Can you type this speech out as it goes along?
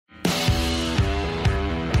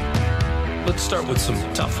let's start with some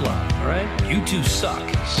tough love, all right? You two suck.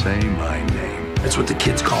 Say my name. That's what the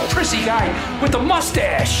kids call prissy guy with the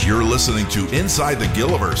mustache. You're listening to Inside the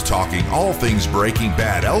Gilliverse, talking all things Breaking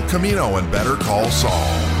Bad, El Camino, and Better Call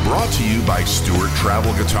Saul. Brought to you by Stewart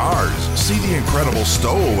Travel Guitars. See the incredible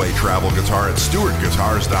stowaway travel guitar at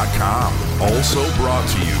stewartguitars.com. Also brought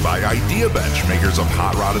to you by Idea Bench, makers of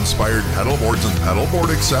hot rod-inspired pedal boards and pedal board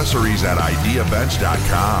accessories at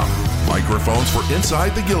ideabench.com. Microphones for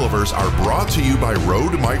Inside the Gilliverse are brought to you by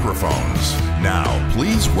Rode Microphones. Now,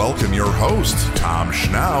 please welcome your hosts, Tom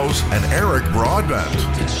Schnauz and Eric Broadbent.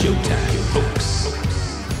 It's showtime, folks.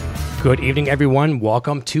 Good evening, everyone.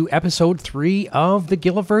 Welcome to episode 3 of the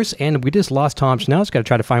Gilliverse. And we just lost Tom Schnauz. Got to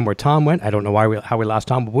try to find where Tom went. I don't know how we lost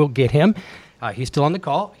Tom, but we'll get him. He's still on the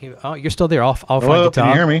call. You're still there. I'll find you, Tom. Can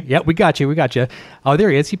you hear me? Yeah, we got you. Oh,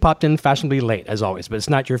 there he is. He popped in fashionably late, as always. But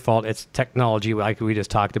it's not your fault. It's technology, like we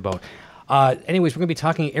just talked about. Anyways, we're going to be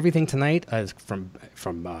talking everything tonight from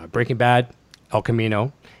Breaking Bad, El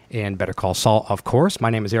Camino, and Better Call Saul, of course.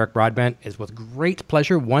 My name is Eric Broadbent. It's with great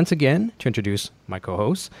pleasure once again to introduce my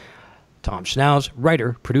co-host, Tom Schnauz,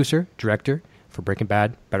 writer, producer, director for Breaking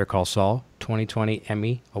Bad, Better Call Saul, 2020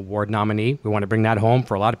 Emmy Award nominee. We want to bring that home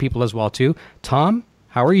for a lot of people as well, too. Tom,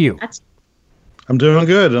 how are you? I'm doing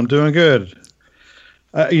good.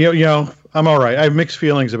 You know, I'm all right. I have mixed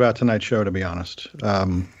feelings about tonight's show, to be honest.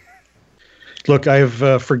 Look, I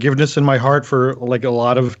have forgiveness in my heart for like a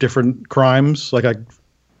lot of different crimes. Like I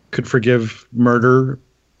could forgive murder,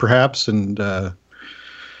 perhaps, and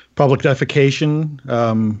public defecation.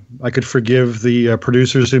 I could forgive the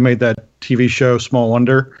producers who made that TV show Small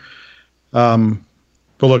Wonder. But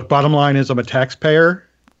look, bottom line is I'm a taxpayer,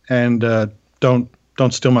 and don't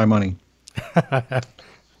steal my money.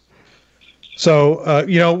 So,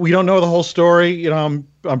 you know, we don't know the whole story. You know,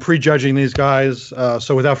 I'm prejudging these guys.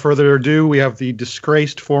 So without further ado, we have the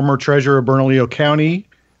disgraced former treasurer of Bernalillo County,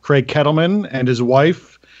 Craig Kettleman, and his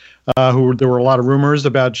wife, who there were a lot of rumors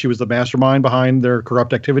about she was the mastermind behind their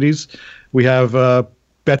corrupt activities. We have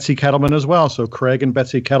Betsy Kettleman as well. So Craig and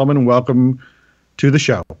Betsy Kettleman, welcome to the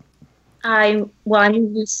show.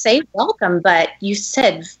 You say welcome, but you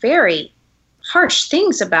said very harsh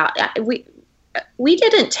things about we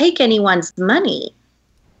didn't take anyone's money.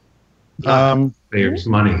 There's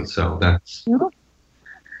money, so that's.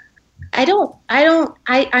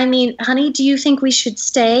 I mean, honey, do you think we should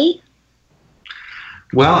stay?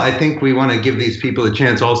 Well, I think we want to give these people a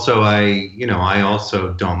chance. Also, I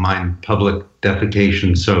also don't mind public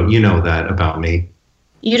defecation, so you know that about me.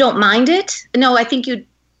 You don't mind it? No, I think you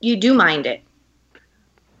do mind it.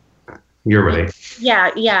 You're right.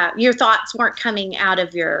 Yeah. Your thoughts weren't coming out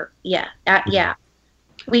of your yeah. I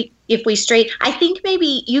think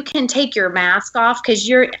maybe you can take your mask off because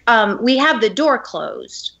we have the door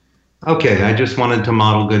closed. Okay, I just wanted to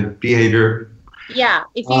model good behavior. Yeah,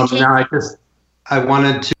 if you I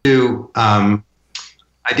wanted to. I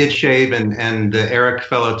did shave, and the Eric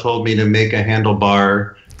fellow told me to make a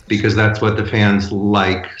handlebar because that's what the fans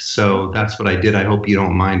like. So that's what I did. I hope you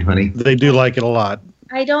don't mind, honey. They do like it a lot.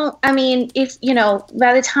 I mean, if, you know,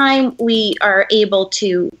 by the time we are able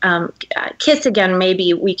to kiss again,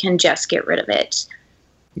 maybe we can just get rid of it.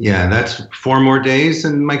 Yeah, that's 4 more days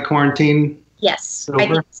in my quarantine. Yes.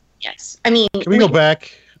 Yes. I mean, can we go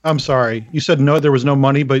back? I'm sorry. You said no, there was no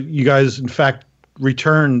money, but you guys, in fact,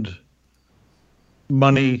 returned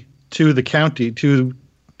money to the county, to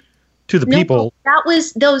the people. That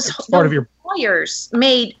was those part of your lawyers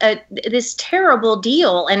made this terrible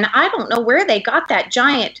deal, and I don't know where they got that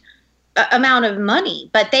giant amount of money,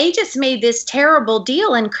 but they just made this terrible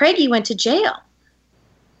deal, and Craigie went to jail.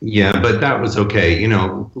 Yeah, but that was okay. You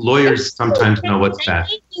know, lawyers sometimes know what's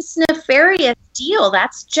best. This nefarious deal.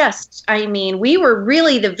 That's just. I mean, we were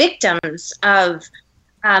really the victims of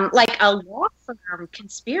like a law firm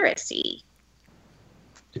conspiracy.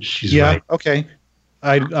 She's right. Okay.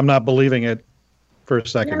 I'm not believing it for a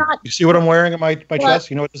second. You see what I'm wearing on my chest?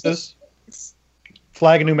 You know what this is?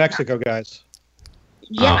 Flag of New Mexico, guys.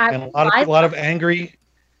 Yeah, and a lot of angry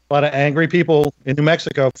people in New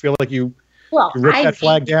Mexico feel like you ripped that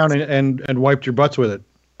flag down and wiped your butts with it.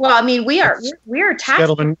 Well, I mean, we're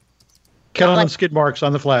taxpayers. Kettleman skid marks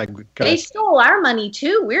on the flag. Guys. They stole our money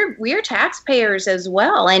too. We're taxpayers as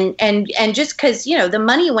well, and just because the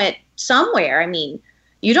money went somewhere. I mean,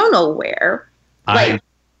 you don't know where. I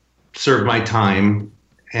served my time,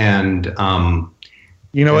 and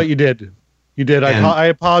you know what you did. You did. I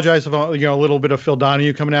apologize if a little bit of Phil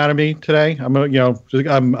Donahue coming out of me today. I'm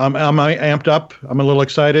amped up. I'm a little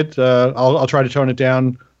excited. I'll try to tone it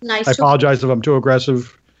down. Nice. I apologize if I'm too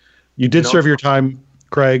aggressive. You did serve your time,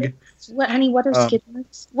 Craig. What, honey? What are skid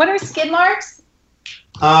marks? What are skid marks?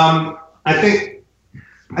 I think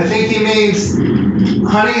he means,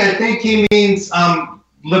 honey. I think he means.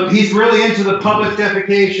 Look, he's really into the public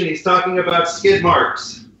defecation. He's talking about skid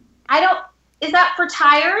marks. Is that for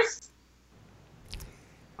tires?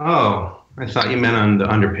 Oh, I thought you meant on the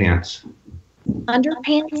underpants.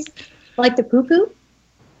 Underpants? Like the poo-poo?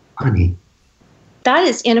 Honey. That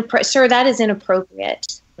is inappropriate. Sir, that is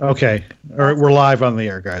inappropriate. Okay. All right, we're live on the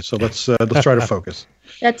air, guys. So let's try to focus.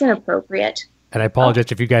 That's inappropriate. And I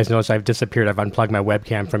apologize if you guys notice I've disappeared. I've unplugged my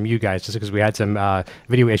webcam from you guys just because we had some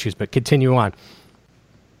video issues. But continue on.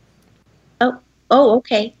 Oh,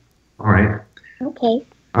 okay. All right. Okay.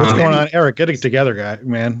 What's going on, Eric? Get it together, guy,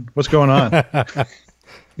 man. What's going on?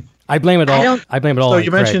 I blame it all. I blame it all. So on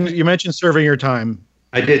you Craig. mentioned serving your time.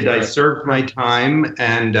 I did. I served my time,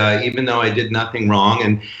 and even though I did nothing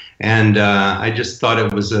wrong, and I just thought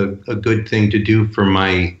it was a good thing to do for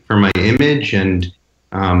my image, and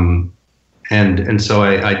so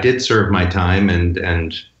I did serve my time, and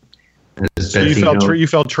as So you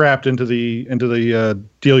felt trapped into the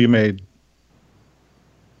deal you made.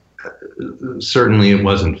 Certainly, it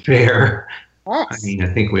wasn't fair. Yes. I mean,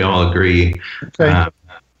 I think we all agree. Okay.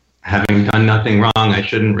 Having done nothing wrong, I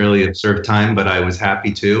shouldn't really have served time, but I was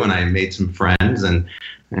happy to, and I made some friends, and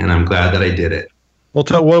I'm glad that I did it. Well,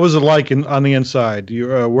 what was it like on the inside?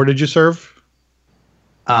 Where did you serve?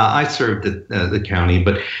 I served the county,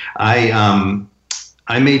 but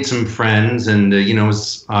I made some friends, and it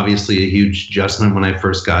was obviously a huge adjustment when I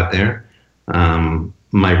first got there.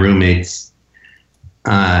 My roommate's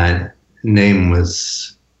name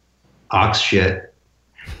was Oxshit.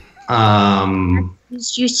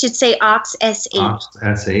 You should say Ox SH. Ox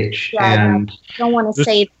SH. Yeah, and I don't want to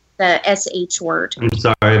say the SH word. I'm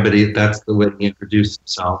sorry, but that's the way he introduced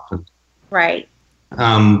himself. Right.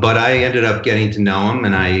 But I ended up getting to know him,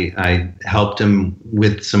 and I helped him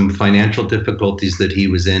with some financial difficulties that he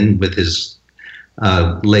was in with his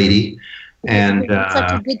lady. And You're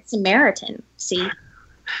such a good Samaritan. See.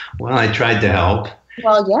 Well, I tried to help.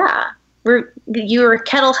 Well, yeah. You were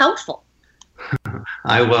kettle helpful.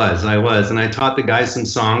 I was, and I taught the guys some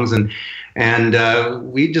songs, and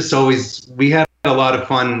we had a lot of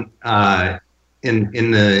fun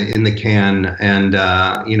in the can, and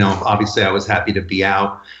obviously I was happy to be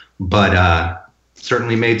out, but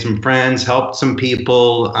certainly made some friends, helped some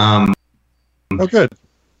people. Oh, good.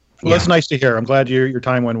 Well, that's nice to hear. I'm glad your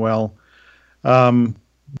time went well.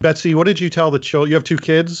 Betsy, what did you tell the children? You have 2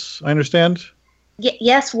 kids, I understand?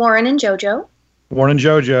 Yes, Warren and JoJo. Warren and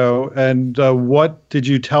JoJo. And what did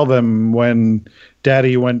you tell them when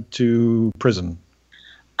Daddy went to prison?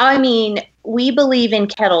 I mean, we believe in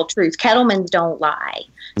kettle truth. Kettlemans don't lie.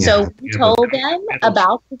 Yeah, so we told them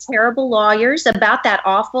about the terrible lawyers, about that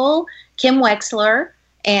awful Kim Wexler,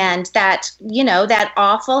 and that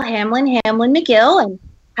awful Hamlin McGill, and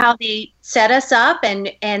how they set us up,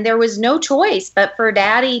 and there was no choice but for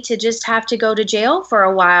Daddy to just have to go to jail for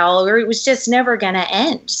a while, or it was just never going to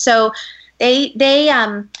end. So they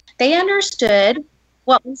understood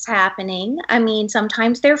what was happening. I mean,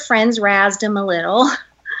 sometimes their friends razzed him a little,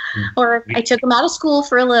 or I took him out of school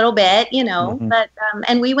for a little bit, but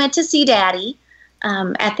and we went to see Daddy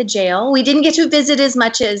at the jail. We didn't get to visit as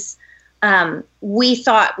much as we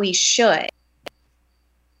thought we should.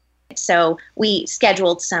 So we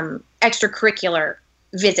scheduled some extracurricular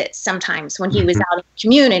visits sometimes when he was out in the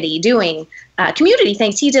community doing community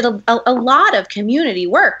things. He did a lot of community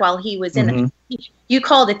work while he was in you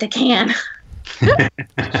called it the can.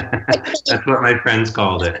 That's what my friends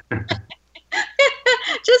called it.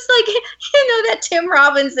 Just like, that Tim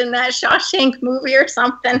Robbins in that Shawshank movie or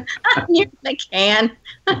something. Near the can.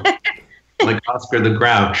 Like Oscar the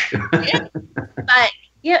Grouch. But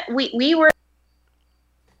yeah, we were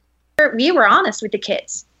honest with the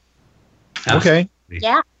kids. Okay.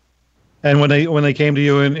 Yeah. And when they came to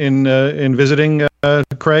you in visiting,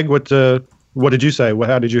 Craig, what did you say?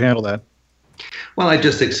 How did you handle that? Well, I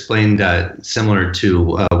just explained similar to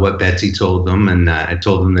what Betsy told them, and I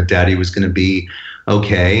told them that Daddy was going to be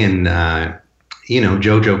okay, and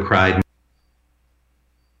JoJo cried.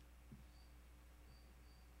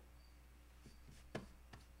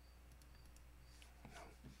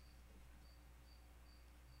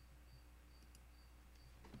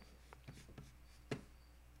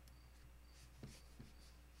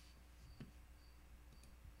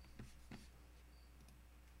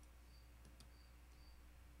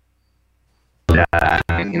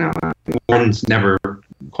 Warren's never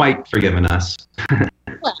quite forgiven us.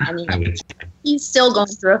 Well, I mean, he's still going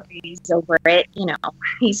through a phase over it.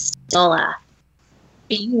 He's still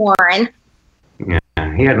being Warren. Yeah,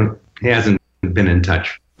 he hasn't been in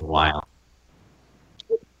touch for a while.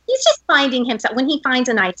 He's just finding himself, when he finds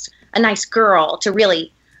a nice girl to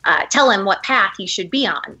really tell him what path he should be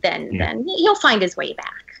on, then he'll find his way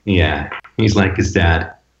back. Yeah, he's like his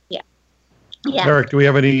dad. Yeah. Eric, do we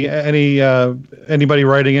have anybody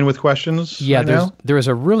writing in with questions? Yeah, right there was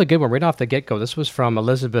a really good one right off the get-go. This was from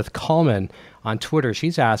Elizabeth Coleman on Twitter.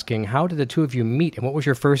 She's asking, how did the two of you meet, and what was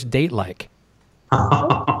your first date like?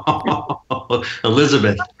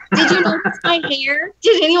 Elizabeth. Did you notice my hair?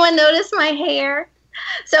 Did anyone notice my hair?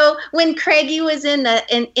 So when Craigie was in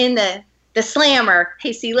the slammer,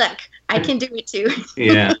 hey, see, look, I can do it too.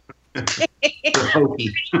 Yeah.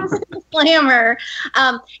 Slammer.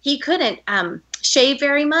 He couldn't shave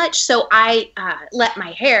very much, so I let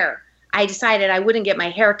my hair. I decided I wouldn't get my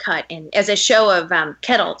hair cut as a show of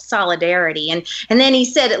kettle solidarity, and then he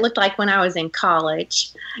said it looked like when I was in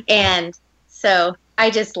college, and so I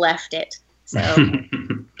just left it. So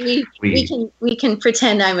we can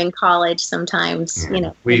pretend I'm in college sometimes, you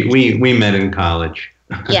know. We met in college.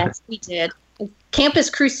 Yes, we did. Campus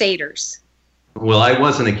Crusaders. Well, I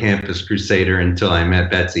wasn't a Campus Crusader until I met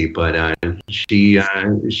Betsy, but she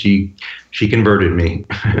converted me.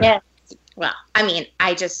 Yes. Well, I mean,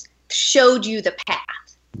 I just showed you the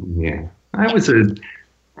path. Yeah, I was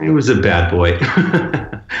a bad boy.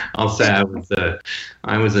 I'll say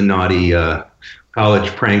I was a naughty college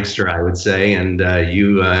prankster, I would say, and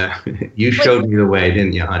you showed me the way,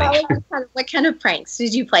 didn't you, honey? What kind of pranks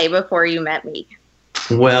did you play before you met me?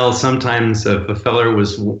 Well, sometimes if a feller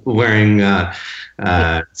was wearing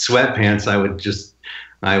sweatpants,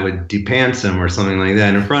 I would de-pants him or something like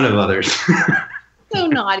that in front of others. So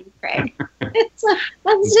naughty, Craig.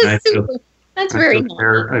 That's very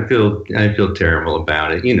naughty. I feel terrible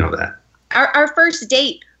about it. You know that. Our first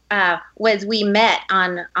date was we met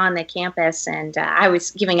on the campus, and I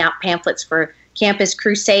was giving out pamphlets for Campus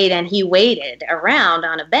Crusade, and he waited around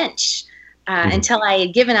on a bench until I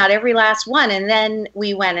had given out every last one, and then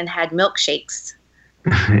we went and had milkshakes.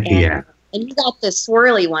 And, yeah. And you got the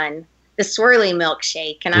swirly one, the swirly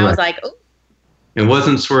milkshake, and I was like, oh. It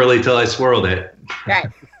wasn't swirly till I swirled it. Right.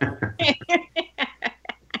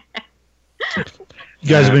 You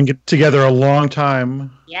guys have been together a long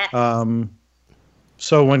time. Yes.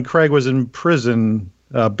 So when Craig was in prison,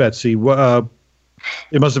 Betsy, it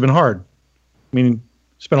must have been hard. I mean,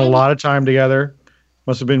 spent a lot of time together.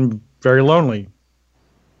 Must have been very lonely.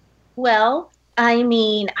 Well, I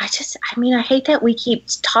mean, I hate that we keep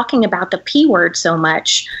talking about the P word so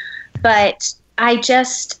much, but I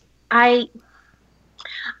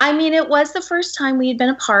mean, it was the first time we had been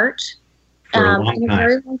apart. For a long in a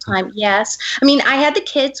very long time, yes. I mean, I had the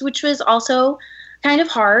kids, which was also kind of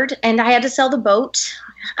hard, and I had to sell the boat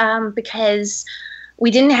because we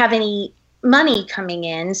didn't have any money coming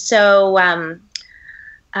in. So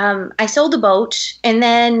I sold the boat, and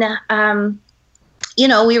then,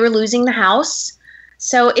 we were losing the house.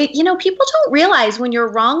 So, people don't realize when you're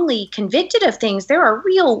wrongly convicted of things, there are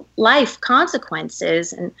real life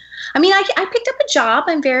consequences. And I mean, I picked up a job.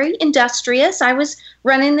 I'm very industrious. I was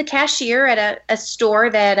running the cashier at a store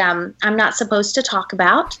that I'm not supposed to talk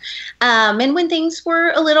about. And when things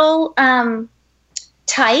were a little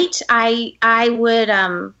tight, I would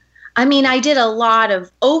I did a lot of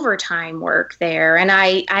overtime work there, and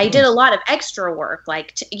I did a lot of extra work,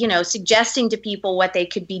 like, suggesting to people what they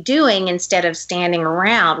could be doing instead of standing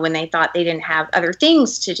around when they thought they didn't have other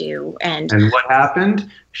things to do. And what happened?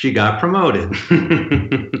 She got promoted.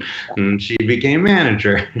 And she became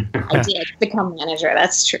manager. I did become manager.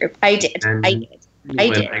 That's true. I did. And I did.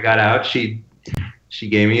 When I got out, she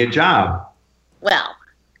gave me a job. Well,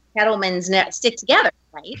 cattlemen's stick together,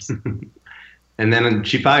 right? And then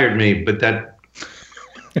she fired me, but that...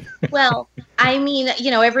 Well, I mean,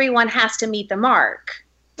 everyone has to meet the mark,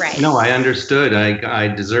 right? No, I understood. I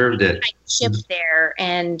deserved it. I shipped there,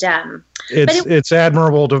 and... It's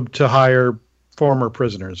admirable to hire former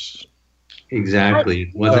prisoners. Exactly.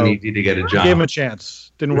 It wasn't easy to get a job. Gave him a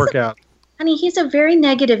chance. Didn't work out. Honey, he's a very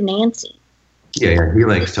negative Nancy. Yeah, he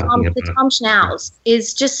likes talking about the Tom Schnauz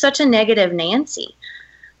is just such a negative Nancy.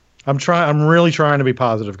 I'm really trying to be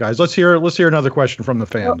positive, guys. Let's hear another question from the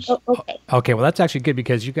fans. Okay, well, that's actually good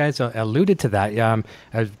because you guys alluded to that.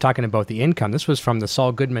 Talking about the income. This was from the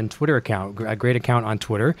Saul Goodman Twitter account, a great account on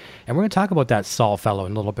Twitter, and we're going to talk about that Saul fellow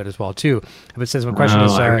in a little bit as well too. But it says my question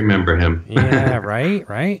is, I remember him. Yeah,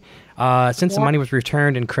 right. Since the money was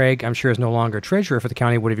returned and Craig, I'm sure, is no longer treasurer for the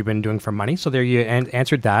county, what have you been doing for money? So there you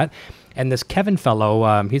answered that. And this Kevin fellow,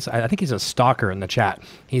 I think he's a stalker in the chat.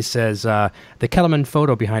 He says, the Kellerman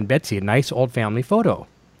photo behind Betsy, a nice old family photo.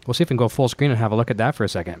 We'll see if we can go full screen and have a look at that for a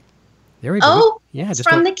second. There we go. Oh, yeah, just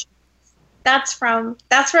from the kids. That's from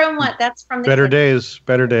what? That's from the Better days.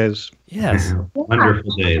 Better days. Yes.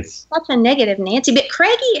 Wonderful days. Such a negative Nancy, but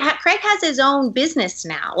Craig has his own business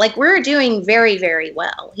now. Like, we're doing very, very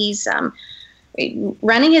well. He's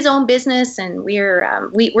running his own business, and we're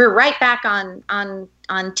right back on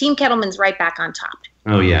Team Kettleman's right back on top.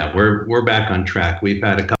 Oh yeah, we're back on track. We've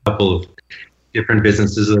had a couple of different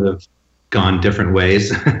businesses that have gone different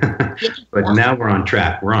ways, but now we're on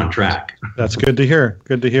track. We're on track. That's good to hear.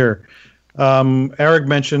 Good to hear. Eric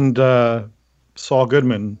mentioned Saul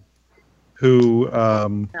Goodman, who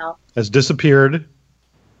has disappeared.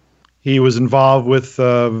 He was involved with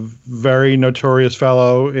a very notorious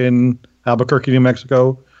fellow in Albuquerque, New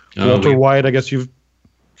Mexico, Walter White. I guess you've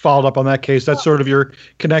followed up on that case. That's sort of your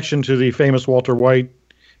connection to the famous Walter White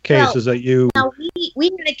case, is that you... Now, we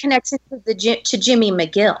had a connection to Jimmy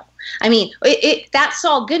McGill. I mean, that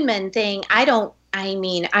Saul Goodman thing, I don't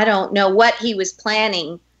know what he was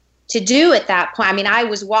planning to do at that point. I mean, I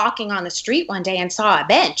was walking on the street one day and saw a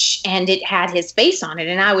bench, and it had his face on it,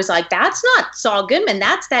 and I was like, that's not Saul Goodman,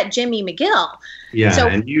 that's that Jimmy McGill. Yeah, so,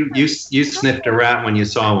 and you sniffed a rat when you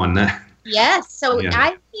saw one. Yes, so yeah.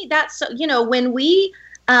 I think that's, when we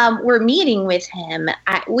were meeting with him,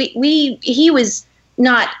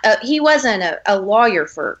 he wasn't a lawyer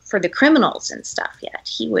for the criminals and stuff yet.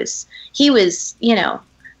 He was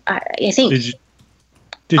I think. Did you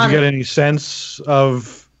get any sense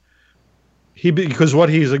of because what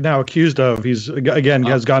he's now accused of, he's again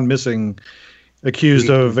has gone missing, accused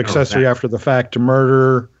of accessory after the fact to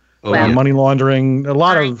murder, money laundering, a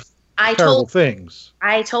lot of terrible things.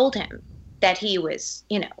 I told him that he was,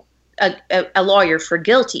 a lawyer for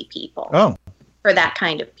guilty people. Oh. For that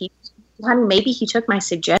kind of people. I mean, maybe he took my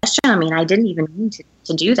suggestion. I mean, I didn't even mean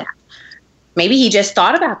to do that. Maybe he just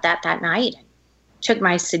thought about that night and took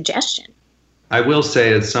my suggestion. I will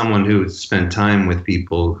say, as someone who spent time with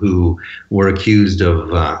people who were accused of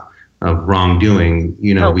wrongdoing,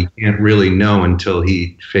 we can't really know until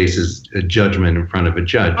he faces a judgment in front of a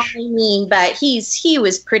judge. I mean, but he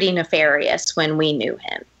was pretty nefarious when we knew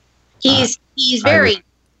him. He's very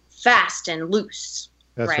fast and loose.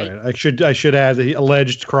 That's right. I should add the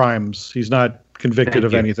alleged crimes. He's not convicted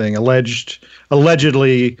of anything.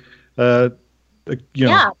 Allegedly, but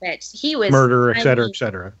he was murder, et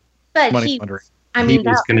cetera. But money laundering. He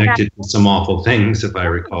was connected to some awful things, if I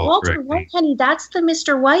recall correctly. White, honey, that's the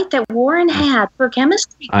Mr. White that Warren had for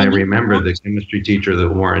chemistry. I remember the chemistry teacher that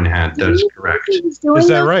Warren had. That is correct. Is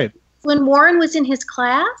that right? When Warren was in his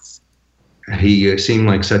class? He seemed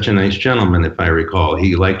like such a nice gentleman, if I recall.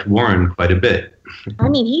 He liked Warren quite a bit. I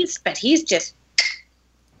mean, he's just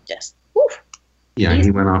oof. Yeah, he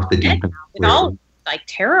went off the deep end. With all like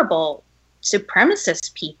terrible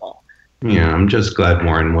supremacist people. Yeah, I'm just glad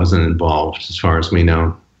Warren wasn't involved, as far as we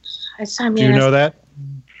know. Do you know that?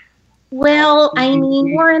 Well, I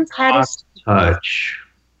mean, Warren's had his touch.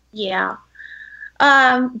 Yeah,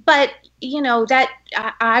 but that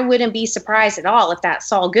I wouldn't be surprised at all if that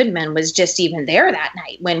Saul Goodman was just even there that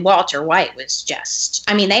night when Walter White was just.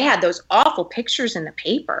 I mean, they had those awful pictures in the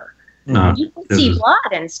paper. You could see blood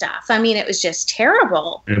and stuff. I mean, it was just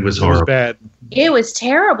terrible. It was horrible. It was bad. It was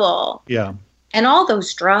terrible. Yeah. And all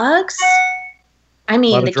those drugs. I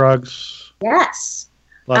mean, a lot of drugs. Yes.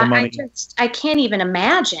 A lot of money. I can't even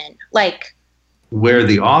imagine. Like, where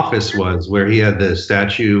the office was, where he had the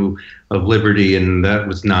Statue of Liberty, and that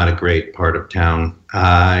was not a great part of town.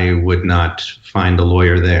 I would not find a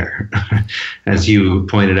lawyer there. As you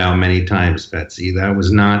pointed out many times, Betsy, that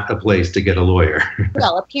was not a place to get a lawyer.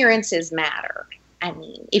 Well, appearances matter. I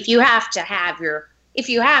mean, if you have to have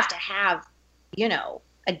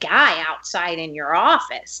a guy outside in your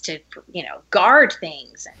office to, guard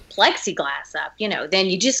things and plexiglass up, then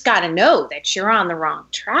you just got to know that you're on the wrong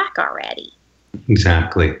track already.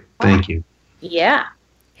 Exactly. Thank you. Yeah.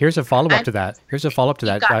 Here's a follow-up to that.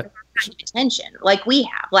 Got kind of attention like we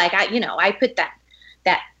have. Like I put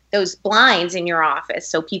those blinds in your office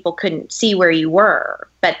so people couldn't see where you were.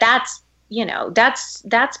 But that's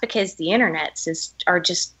because the internets are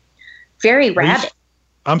just very rabid.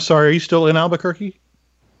 I'm sorry. Are you still in Albuquerque?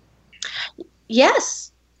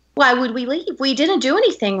 Yes. Why would we leave? We didn't do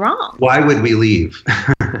anything wrong. Why would we leave?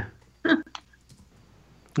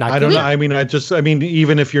 I don't know. I mean,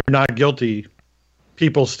 even if you're not guilty,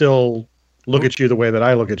 people still look at you the way that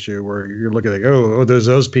I look at you, where you're looking like, oh, there's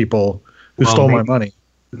those people who stole my money.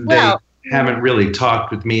 They haven't really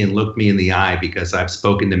talked with me and looked me in the eye, because I've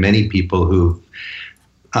spoken to many people who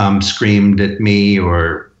screamed at me,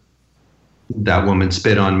 or that woman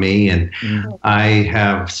spit on me, and I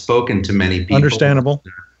have spoken to many people. Understandable.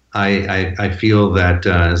 I feel that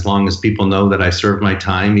as long as people know that I served my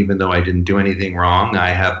time, even though I didn't do anything wrong, I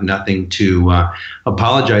have nothing to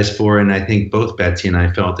apologize for. And I think both Betsy and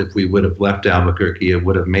I felt if we would have left Albuquerque, it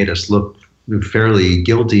would have made us look fairly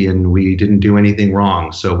guilty, and we didn't do anything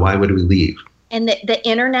wrong. So why would we leave? And the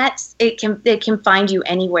internet, it can find you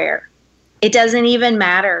anywhere. It doesn't even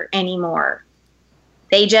matter anymore.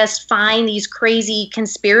 They just find these crazy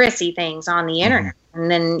conspiracy things on the internet,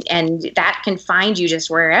 and that can find you just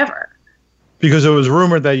wherever. Because it was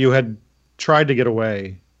rumored that you had tried to get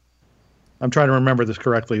away. I'm trying to remember this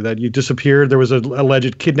correctly, that you disappeared. There was an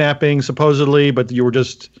alleged kidnapping, supposedly, but you were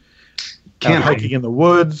just hiking in the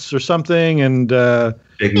woods or something. And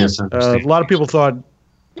Big misunderstanding. a lot of people thought...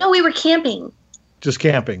 No, we were camping. Just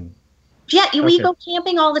camping. Yeah, we go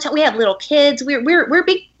camping all the time. We have little kids. We're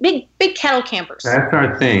big kettle campers. That's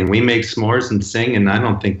our thing. We make s'mores and sing, and I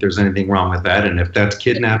don't think there's anything wrong with that. And if that's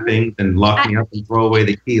kidnapping, then lock me up and throw away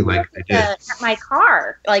the key like I did. At my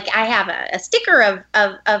car, like I have a sticker of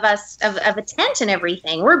us of a tent and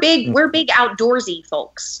everything. We're big outdoorsy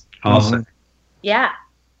folks. Awesome. Yeah.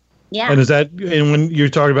 Yeah. And when you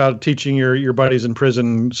talked about teaching your buddies in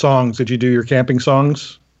prison songs, did you do your camping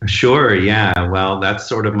songs? Sure. Yeah. Well, that's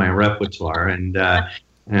sort of my repertoire, and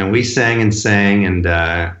we sang, and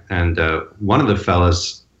one of the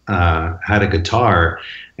fellas had a guitar,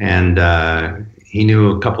 and he knew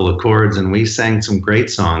a couple of chords, and we sang some great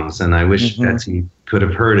songs. And I wish Betsy could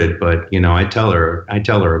have heard it, but I tell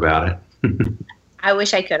her about it. I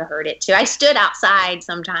wish I could have heard it too. I stood outside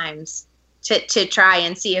sometimes to try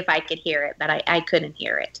and see if I could hear it, but I couldn't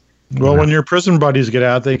hear it. Well, when your prison buddies get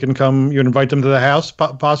out, they can come. You invite them to the house,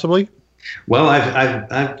 possibly. Well,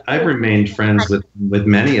 I've remained friends with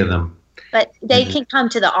many of them. But they can come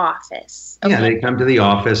to the office. Okay. Yeah, they come to the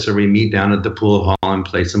office, or we meet down at the pool hall and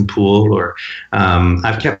play some pool. Or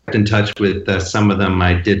I've kept in touch with some of them.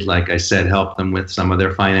 I did, like I said, help them with some of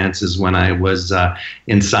their finances when I was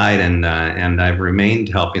inside, and I've remained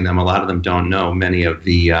helping them. A lot of them don't know many of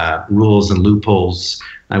the rules and loopholes.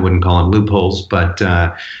 I wouldn't call them loopholes, but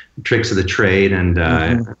tricks of the trade. And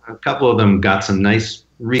a couple of them got some nice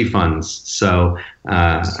refunds. So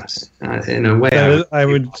in a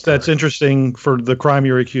way, that's interesting for the crime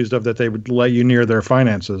you're accused of, that they would let you near their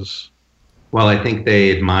finances. Well, I think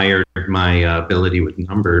they admired my ability with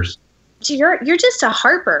numbers. You're just a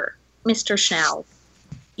harper, Mr. Schnell.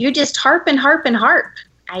 You just harp and harp and harp.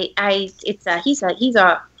 He's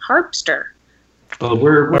a harpster. Well,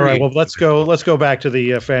 we're all right. Well, let's go back to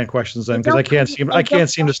the fan questions then, because I can't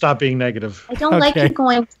seem to stop being negative. I don't like you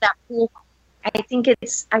going to that pool. I think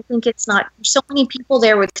it's not. There's so many people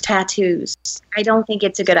there with tattoos. I don't think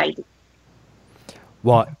it's a good idea.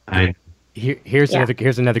 Well, here's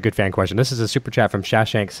another good fan question. This is a super chat from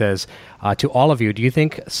Shashank. Says, to all of you, do you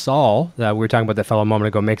think Saul, we were talking about that fellow a moment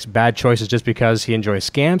ago, makes bad choices just because he enjoys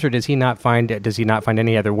scams, or does he not find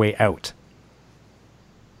any other way out?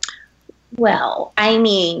 Well, I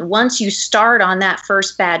mean, once you start on that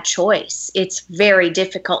first bad choice, it's very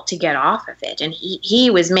difficult to get off of it. And he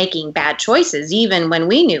was making bad choices even when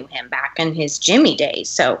we knew him back in his Jimmy days.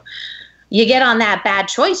 So you get on that bad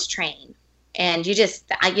choice train, and you just,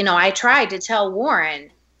 I tried to tell Warren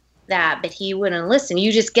that, but he wouldn't listen.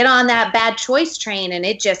 You just get on that bad choice train, and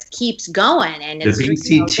it just keeps going. And the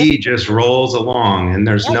BCT just rolls along, and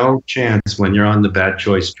there's no chance when you're on the bad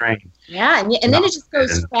choice train. Yeah, and then it just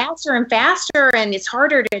goes faster and faster, and it's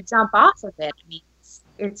harder to jump off of it. I mean,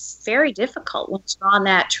 it's very difficult once you're on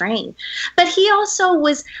that train. But he also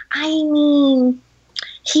was,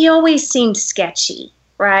 he always seemed sketchy,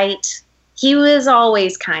 right? He was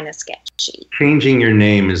always kind of sketchy. Changing your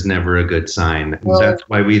name is never a good sign. Well, that's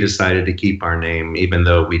why we decided to keep our name, even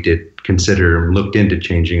though we did looked into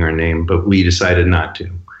changing our name, but we decided not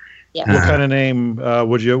to. Yeah. What kind of name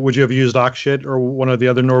would you have used? Oxshit or one of the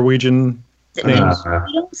other Norwegian names?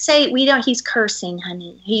 We don't. He's cursing,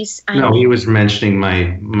 honey. He was mentioning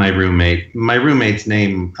my roommate. My roommate's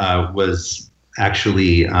name was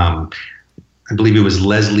actually, I believe it was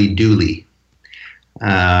Leslie Dooley.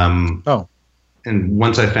 And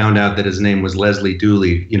once I found out that his name was Leslie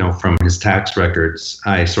Dooley, from his tax records,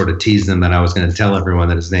 I sort of teased him that I was going to tell everyone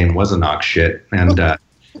that his name wasn't Oxshit, and.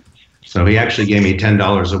 So he actually gave me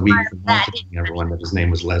 $10 a week for not telling everyone that his name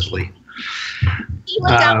was Leslie. He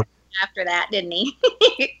looked out after that, didn't he?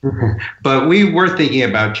 But we were thinking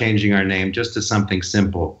about changing our name just to something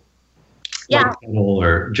simple. Yeah.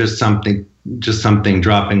 Or just something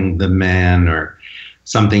dropping the man, or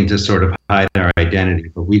something to sort of hide our identity.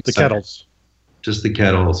 But Kettles. Just the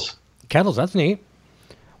Kettles. Kettles, that's neat.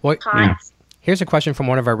 Well, Here's a question from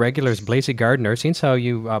one of our regulars, Blazy Gardner. Since how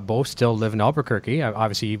you both still live in Albuquerque,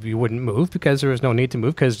 obviously you wouldn't move because there was no need to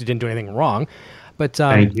move because you didn't do anything wrong. But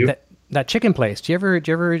Thank you. That chicken place, do you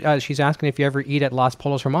ever? She's asking if you ever eat at Los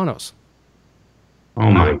Pollos Hermanos.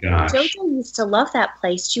 Oh my gosh. JoJo used to love that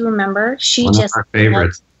place. Do you remember? She One just of our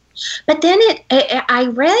favorites. But then I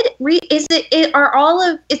read, is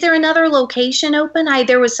there another location open?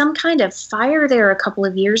 There was some kind of fire there a couple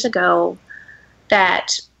of years ago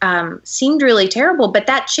that seemed really terrible. But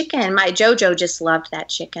that chicken, my JoJo just loved that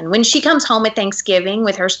chicken. When she comes home at Thanksgiving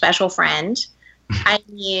with her special friend, I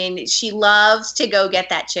mean, she loves to go get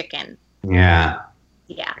that chicken. Yeah.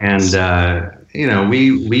 Yeah. And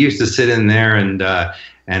we used to sit in there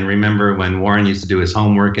and remember when Warren used to do his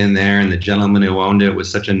homework in there, and the gentleman who owned it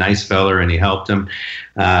was such a nice feller, and he helped him.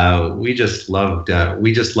 We just loved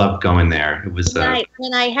going there. It was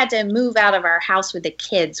when I had to move out of our house with the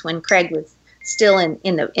kids when Craig was still in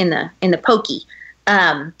the pokey.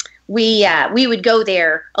 We would go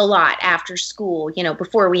there a lot after school,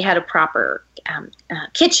 before we had a proper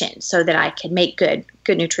kitchen, so that I could make good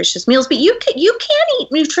nutritious meals. But you can eat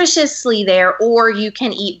nutritiously there, or you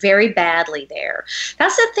can eat very badly there.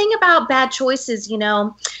 That's the thing about bad choices.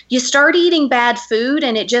 You start eating bad food,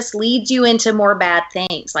 and it just leads you into more bad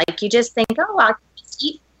things. Like you just think, oh, I can just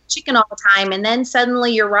eat chicken all the time, and then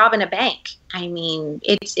suddenly you're robbing a bank. I mean,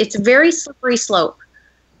 it's a very slippery slope.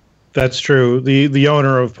 That's true. The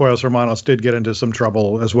owner of Pollos Hermanos did get into some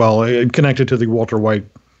trouble as well, connected to the Walter White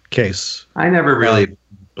case. I never really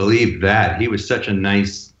believed that. He was such a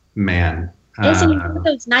nice man. Doesn't he have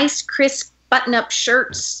those nice, crisp button-up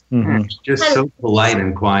shirts? Mm-hmm. Just so polite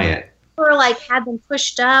and quiet. Or had them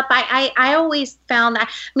pushed up. I always found that.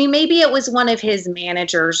 I mean, maybe it was one of his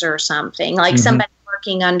managers or something, somebody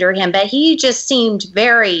working under him, but he just seemed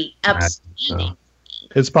very upstanding.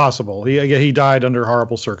 It's possible. He died under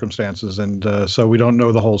horrible circumstances, and so we don't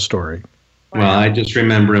know the whole story. Well, I just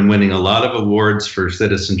remember him winning a lot of awards for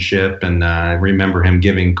citizenship, and I remember him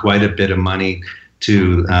giving quite a bit of money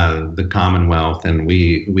to the Commonwealth, and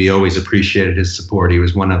we always appreciated his support. He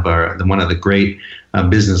was one of the great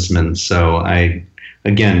businessmen. So I,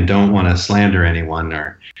 again, don't want to slander anyone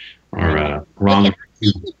or wrong.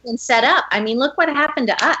 Been set up. I mean, look what happened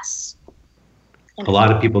to us. A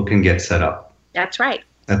lot of people can get set up. That's right.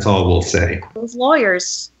 That's all we'll say. Those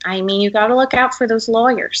lawyers. I mean, you got to look out for those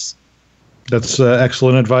lawyers. That's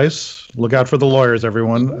excellent advice. Look out for the lawyers,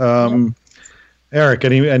 everyone. Eric,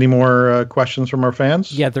 any more questions from our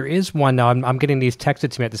fans? Yeah, there is one. I'm getting these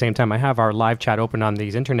texted to me at the same time. I have our live chat open on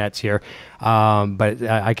these internets here, but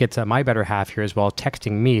I get my better half here as well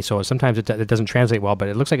texting me, so sometimes it doesn't translate well, but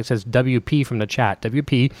it looks like it says WP from the chat.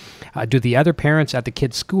 WP, do the other parents at the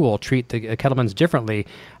kids' school treat the Kettlemans differently?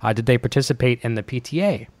 Did they participate in the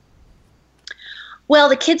PTA? Well,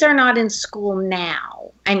 the kids are not in school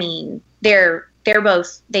now. I mean, they've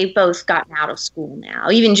both gotten out of school now.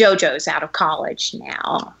 Even JoJo's out of college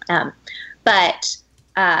now. But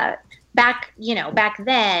back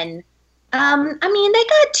then, I mean, they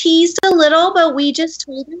got teased a little, but we just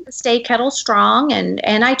told them to stay kettle strong,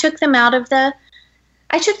 and I took them out of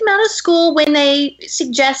school when they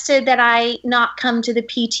suggested that I not come to the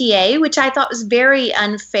PTA, which I thought was very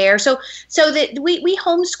unfair. So that we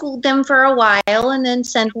homeschooled them for a while and then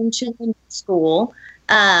sent them to the school.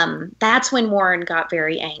 That's when Warren got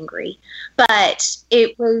very angry. But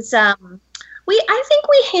it was I think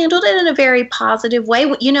we handled it in a very positive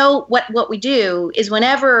way. You know, what we do is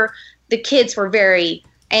whenever the kids were very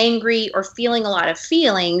angry or feeling a lot of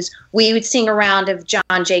feelings, we would sing a round of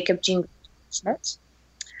John Jacob Jingle.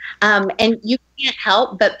 And you can't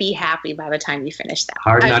help but be happy by the time you finish that.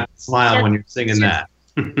 Hard not to smile when you're singing that.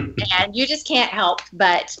 And you just can't help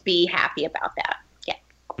but be happy about that.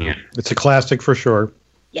 Yeah. It's a classic for sure.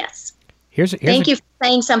 Yes. Thank you for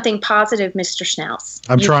saying something positive, Mr. Schnauz.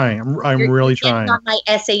 I'm trying. I'm really trying. On my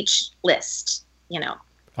SH list,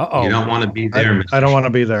 Uh-oh. You don't want to be there, I don't want to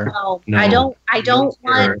be there. No, No. I don't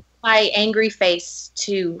want my angry face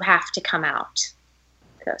to have to come out.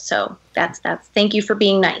 So that's thank you for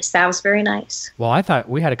being nice. That was very nice. Well, I thought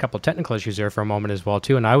we had a couple of technical issues there for a moment as well,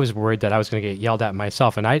 too, and I was worried that I was going to get yelled at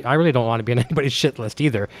myself, and I really don't want to be on anybody's shit list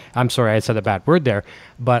either. I'm sorry I said a bad word there,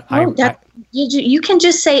 but you can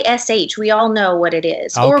just say SH. We all know what it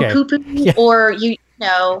is. Okay. Or poo-poo, Yeah. or,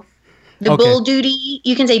 the bull duty.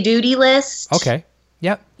 You can say duty list. Okay.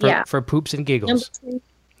 Yep. For poops and giggles.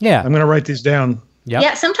 Yeah. I'm going to write these down. Yep.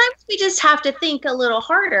 Yeah, sometimes we just have to think a little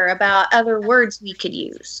harder about other words we could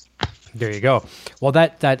use. There you go. Well,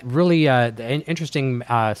 that really interesting,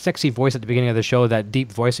 sexy voice at the beginning of the show, that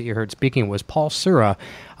deep voice that you heard speaking, was Paul Sura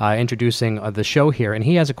introducing the show here. And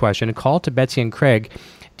he has a question. Call to Betsy and Craig.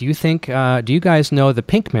 Do you think? Do you guys know the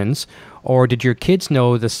Pinkmans, or did your kids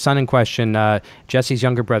know the son in question, Jesse's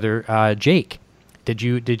younger brother, Jake? Did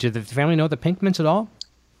the family know the Pinkmans at all?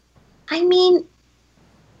 I mean,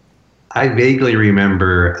 I vaguely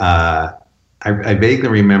remember. I vaguely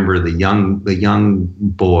remember the young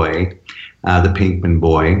boy, the Pinkman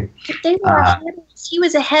boy. But they were he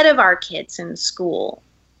was ahead of our kids in school.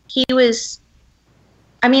 He was.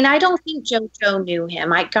 I mean, I don't think JoJo knew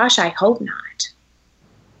him. I hope not.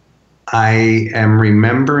 I am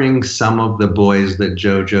remembering some of the boys that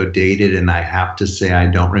JoJo dated, and I have to say I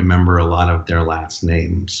don't remember a lot of their last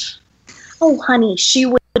names. Oh, honey, she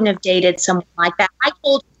wouldn't have dated someone like that. I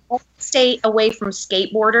told her to stay away from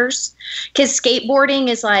skateboarders because skateboarding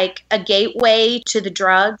is like a gateway to the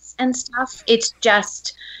drugs and stuff. It's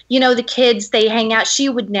just, the kids, they hang out. She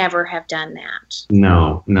would never have done that.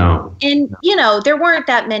 No. And, there weren't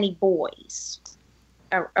that many boys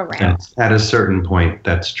around. At a certain point,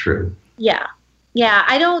 that's true. Yeah. Yeah,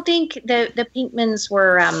 I don't think the Pinkmans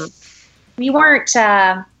were, we weren't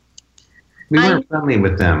friendly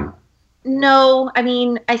with them. No, I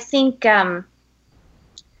mean, I think a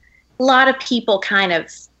lot of people kind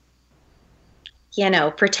of,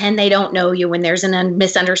 pretend they don't know you when there's a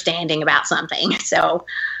misunderstanding about something. So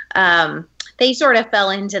they sort of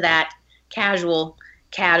fell into that casual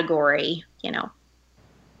category,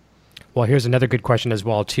 Well, here's another good question as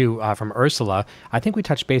well, too, from Ursula. I think we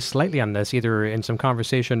touched base slightly on this, either in some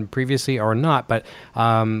conversation previously or not, but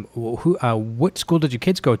what school did your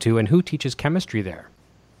kids go to, and who teaches chemistry there?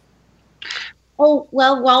 Oh,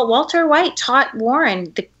 well, Walter White taught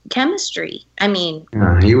Warren the chemistry. I mean...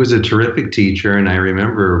 he was a terrific teacher, and I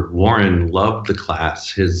remember Warren loved the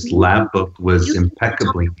class. His lab book was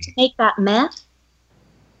impeccably neat. To make that meth?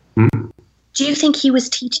 Do you think he was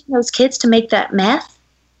teaching those kids to make that meth?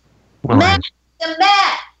 Well, Meth! The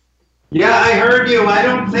meth! Yeah, I heard you. I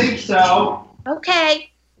don't think so. Okay.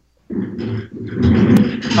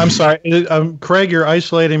 I'm sorry, Craig. You're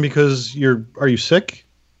isolating because are you sick?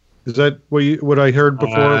 Is that what I heard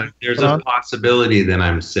before? There's a possibility that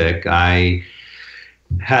I'm sick. I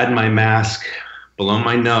had my mask below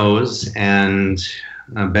my nose, and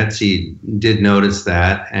Betsy did notice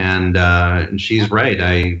that, and she's right.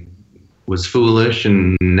 I was foolish,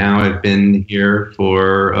 and now I've been here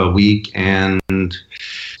for a week and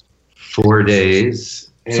 4 days.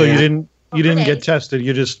 So you didn't get tested.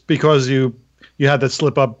 You just, because you had that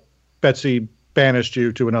slip up, Betsy banished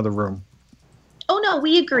you to another room. Oh no,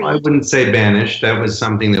 we agreed. I wouldn't say banished. That was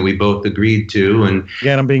something that we both agreed to. And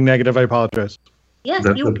again, I'm being negative. I apologize. Yes,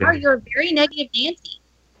 you are. You're a very negative Nancy.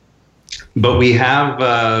 But we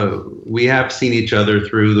have seen each other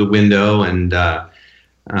through the window, and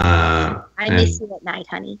I miss you at night,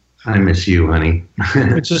 honey. I miss you, honey.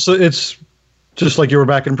 it's just like you were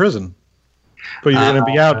back in prison, but you're going to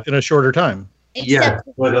be out in a shorter time. Yeah,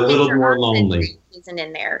 but a little more lonely. Isn't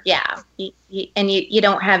in there? Yeah, you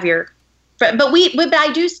don't have your. But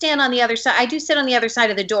I do stand on the other side. I do sit on the other side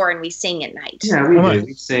of the door, and we sing at night. Yeah, we do.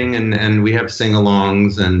 We sing, and we have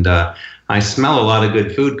sing-alongs, and I smell a lot of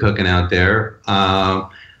good food cooking out there.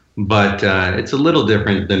 But it's a little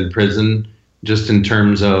different than prison, just in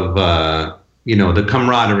terms of the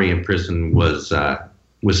camaraderie in prison was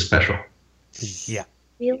special. Yeah.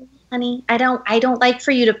 Really, honey? I don't like for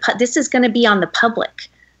you to. This is going to be on the public.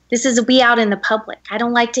 This is be out in the public. I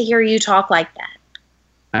don't like to hear you talk like that.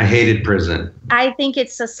 I hated prison. I think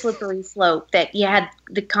it's a slippery slope that you had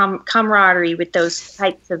the camaraderie with those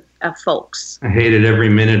types of folks. I hated every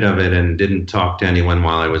minute of it and didn't talk to anyone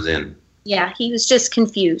while I was in. Yeah, he was just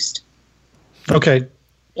confused. Okay.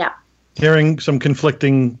 Yeah. Hearing some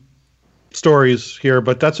conflicting stories here,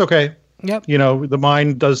 but that's okay. Yep. The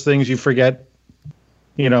mind does things you forget.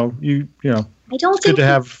 I don't it's good to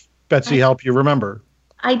have Betsy help you remember.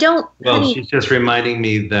 I don't. Well, she's just reminding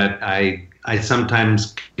me that I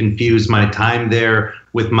sometimes confuse my time there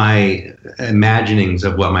with my imaginings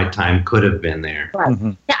of what my time could have been there. Right.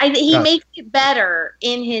 Mm-hmm. Yeah, he makes it better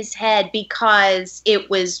in his head because it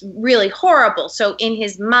was really horrible. So in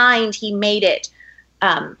his mind, he made it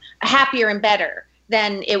happier and better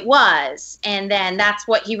than it was, and then that's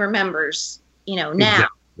what he remembers. Now.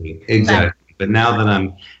 Exactly. But now that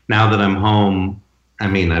I'm home. I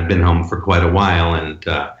mean, I've been home for quite a while, and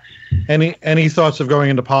any thoughts of going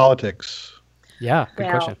into politics? Yeah, good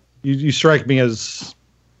question. You strike me as.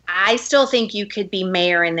 I still think you could be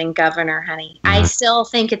mayor and then governor, honey. Yeah. I still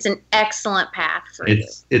think it's an excellent path for you.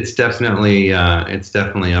 It's definitely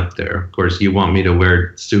up there. Of course, you want me to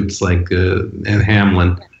wear suits like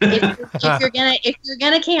Hamlin. if you're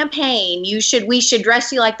gonna campaign, we should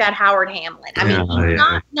dress you like that Howard Hamlin. I mean, he's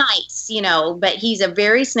not nice, but he's a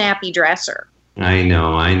very snappy dresser. I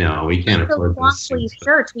know. We can't Those afford long those sleeve suits.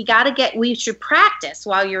 shirts. We should practice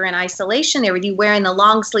while you're in isolation there with you wearing the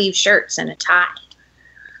long sleeve shirts and a tie.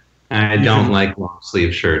 I don't like long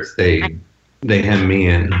sleeve shirts. They hem me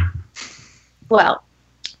in. Well,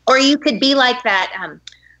 or you could be like that.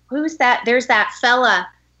 Who's that? There's that fella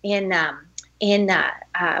in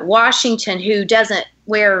Washington who doesn't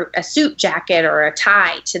wear a suit jacket or a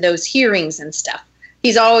tie to those hearings and stuff.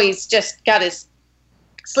 He's always just got his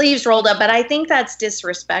sleeves rolled up, but I think that's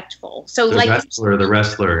disrespectful. So The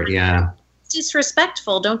wrestler, yeah.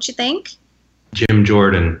 Disrespectful, don't you think? Jim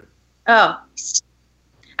Jordan. Oh,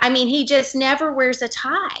 I mean, he just never wears a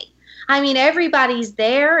tie. I mean, everybody's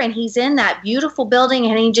there and he's in that beautiful building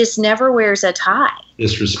and he just never wears a tie.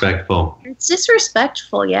 Disrespectful. It's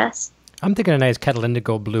disrespectful, yes. I'm thinking a nice kettle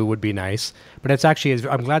indigo blue would be nice, but it's actually,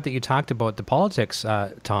 I'm glad that you talked about the politics,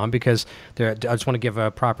 Tom, because I just want to give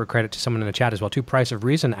a proper credit to someone in the chat as well, too. Price of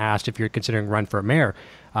Reason asked if you're considering run for mayor.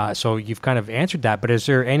 So you've kind of answered that, but is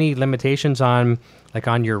there any limitations on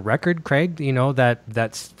your record, Craig,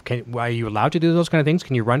 are you allowed to do those kind of things?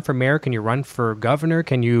 Can you run for mayor? Can you run for governor?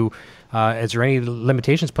 Can you, is there any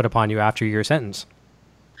limitations put upon you after your sentence?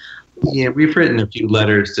 Yeah, we've written a few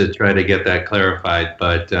letters to try to get that clarified,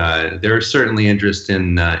 but there's certainly interest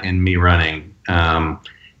in me running,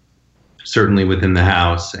 certainly within the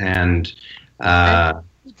House. And I'd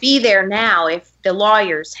be there now if the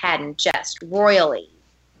lawyers hadn't just royally,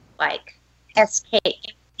 SKREWED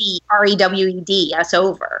us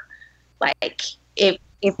over.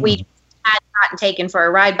 If we had gotten taken for a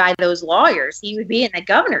ride by those lawyers, he would be in the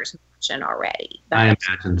governor's mansion already. I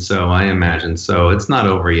imagine so. It's not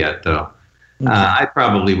over yet, though. I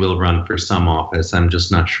probably will run for some office. I'm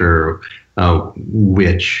just not sure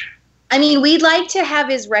which. I mean, we'd like to have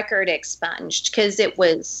his record expunged because it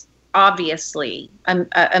was obviously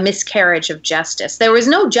a miscarriage of justice. There was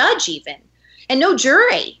no judge even, and no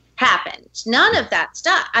jury happened. None of that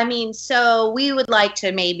stuff. I mean, so we would like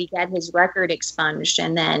to maybe get his record expunged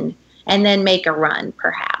and then make a run,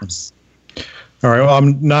 perhaps. All right. Well,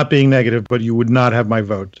 I'm not being negative, but you would not have my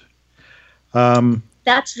vote.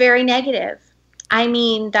 That's very negative. I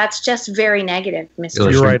mean, that's just very negative,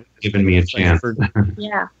 Mr. You're right. Giving me a chance.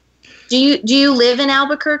 Yeah. Do you live in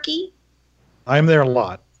Albuquerque? I'm there a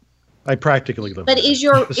lot. I practically live. But there. is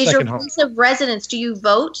your Second home. place of residence? Do you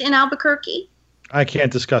vote in Albuquerque? I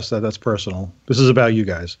can't discuss that. That's personal. This is about you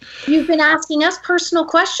guys. You've been asking us personal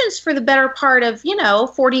questions for the better part of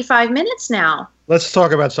 45 minutes now. Let's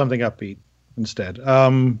talk about something upbeat instead.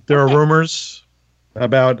 There are rumors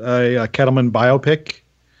about a Kettleman biopic.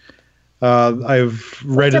 I've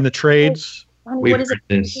read in the trades. What is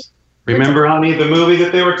it? Remember, honey, the movie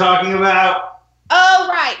that they were talking about? Oh,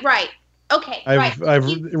 right. Okay, I've right.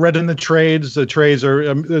 read in the trades. The trades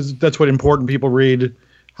are that's what important people read.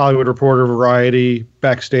 Hollywood Reporter, Variety,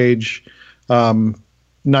 Backstage.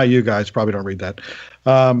 Not you guys probably don't read that.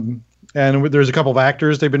 And there's a couple of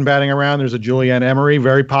actors they've been batting around. There's a Julianne Emery,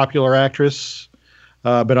 very popular actress,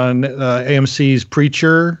 but on AMC's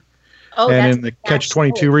Preacher, and in the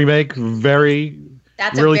Catch-22 remake, really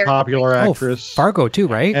popular actress. Fargo too,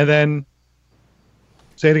 right? And then,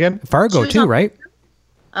 say it again. Fargo too, right?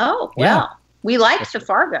 Oh, well, we liked the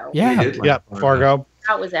Fargo. Yeah, Fargo.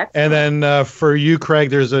 That was excellent. And then for you, Craig,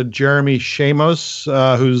 there's a Jeremy Shamos,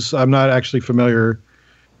 who's I'm not actually familiar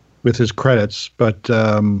with his credits, but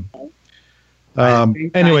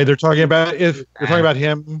anyway, they're talking about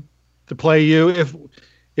him to play you.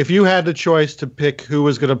 If you had the choice to pick who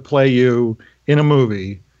was going to play you in a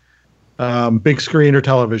movie, big screen or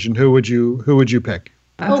television, who would you pick?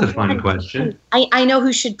 That's a fun question. I know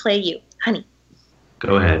who should play you, honey.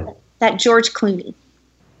 Go ahead. That George Clooney.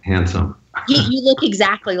 Handsome. You look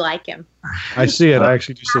exactly like him. I see it. I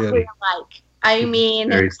actually do see it. I mean,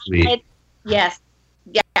 very sweet. Yes.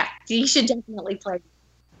 Yeah. You should definitely play me.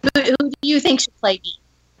 Who do you think should play me?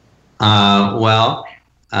 Well,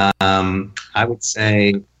 I would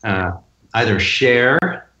say either Cher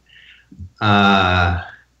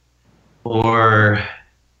or I'm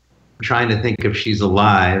trying to think if she's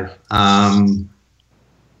alive. I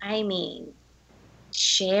mean,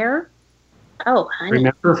 Cher? Oh, honey.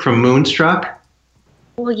 Remember from Moonstruck?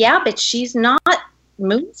 Well, yeah, but she's not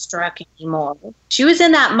Moonstruck anymore. She was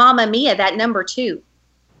in that Mamma Mia, that number 2.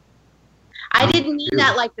 I didn't mean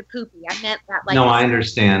that like the poopy. I meant that like... No, I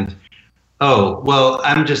understand. Oh, well,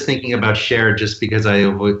 I'm just thinking about Cher just because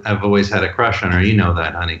I've always had a crush on her. You know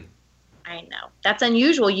that, honey. I know. That's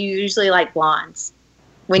unusual. You usually like blondes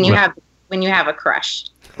when you have a crush.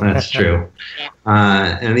 That's true.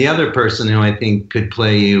 Yeah. And the other person who I think could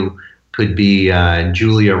play you could be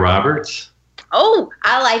Julia Roberts. Oh,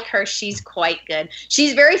 I like her. She's quite good.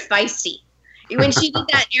 She's very feisty. when she did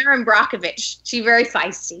that Aaron Brockovich. She's very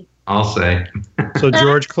feisty. I'll say. So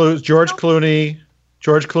George Clooney,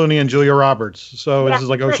 and Julia Roberts. So this is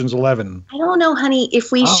like Ocean's 11. I don't know, honey,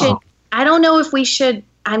 if we should. I don't know if we should.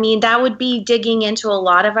 I mean, that would be digging into a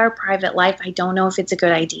lot of our private life. I don't know if it's a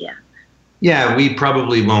good idea. Yeah, we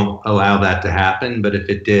probably won't allow that to happen, but if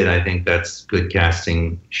it did, I think that's good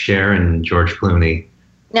casting. Cher and George Clooney.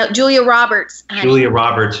 No, Julia Roberts. Honey. Julia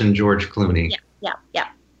Roberts and George Clooney. Yeah.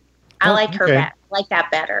 I like her better. I like that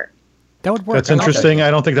better. That would work. That's interesting. I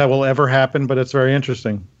don't think that will ever happen, but it's very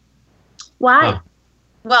interesting. Why?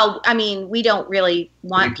 Well, I mean, we don't really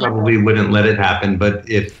want We probably wouldn't let it happen, but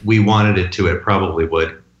if we wanted it to, it probably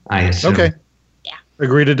would, I assume. Okay. Yeah.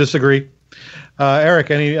 Agree to disagree. Eric,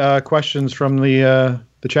 any questions from the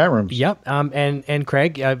chat room? Yep. And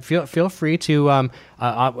Craig, feel free to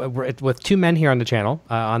we're with two men here on the channel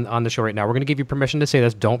on the show right now. We're going to give you permission to say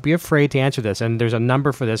this. Don't be afraid to answer this. And there's a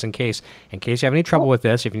number for this in case you have any trouble with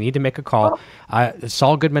this. If you need to make a call,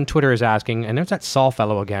 Saul Goodman Twitter is asking, and there's that Saul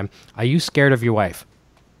fellow again. Are you scared of your wife?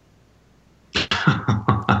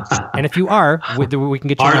 And if you are, we can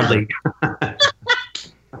get you Hardly.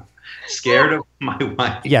 Scared of my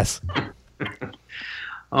wife? Yes.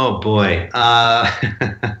 Oh boy.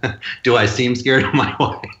 Do I seem scared of my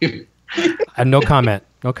wife? No comment.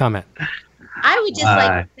 No comment. I would just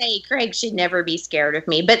like to say Craig should never be scared of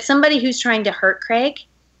me, but somebody who's trying to hurt Craig,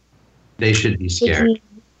 they should be scared.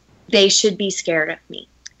 They should be scared of me.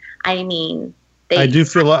 I mean, I do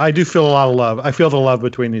feel a lot of love. I feel the love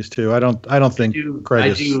between these two. I don't think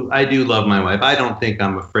Craig is. I do love my wife. I don't think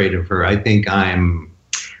I'm afraid of her. I think I'm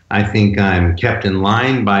kept in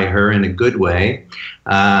line by her in a good way.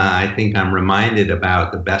 I think I'm reminded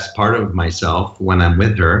about the best part of myself when I'm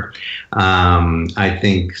with her. I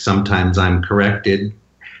think sometimes I'm corrected,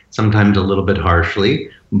 sometimes a little bit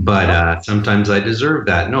harshly, but sometimes I deserve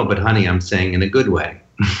that. No, but honey, I'm saying in a good way.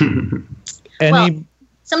 Any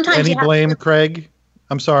sometimes blame, Craig?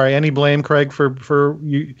 I'm sorry. Any blame, Craig, for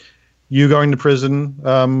you going to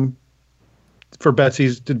prison for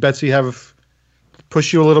Betsy's? Did Betsy have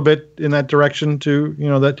push you a little bit in that direction to,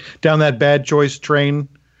 that down that bad choice train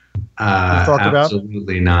you talked about?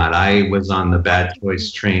 Absolutely not. I was on the bad choice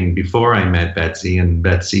train before I met Betsy, and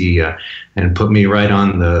Betsy and put me right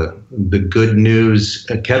on the good news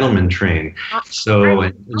Kettleman train. So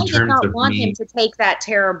I did not want him to take that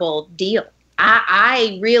terrible deal.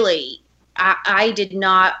 I did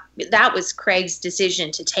not. That was Craig's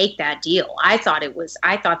decision to take that deal. I thought that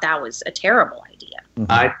was a terrible idea.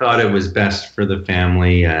 I thought it was best for the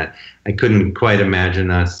family. I couldn't quite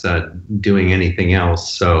imagine us doing anything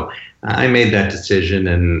else. So I made that decision,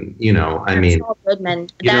 and Saul Goodman.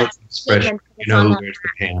 That's expression. Who wears the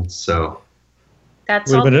pants. So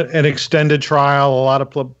that's would have been an extended trial, a lot of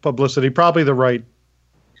publicity, probably the right.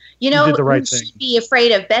 Did the right thing. Should be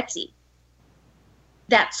afraid of Betsy.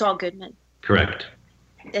 That's Saul Goodman. Correct.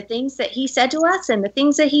 The things that he said to us and the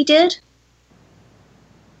things that he did,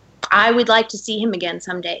 I would like to see him again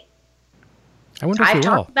someday. I wonder if he will.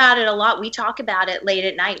 talk about it a lot. We talk about it late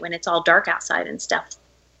at night when it's all dark outside and stuff.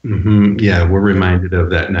 Mm-hmm. Yeah, we're reminded of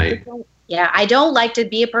that night. Yeah, I don't like to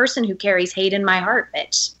be a person who carries hate in my heart,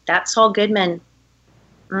 but that's Saul Goodman.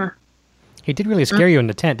 He did really scare you in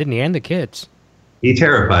the tent, didn't he? And the kids. He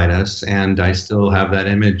terrified us, and I still have that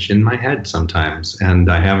image in my head sometimes,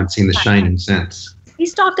 and I haven't seen The Shining since. He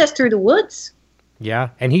stalked us through the woods. Yeah,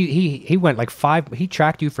 and he went like he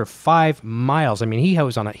tracked you for 5 miles. I mean, he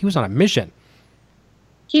was on a mission.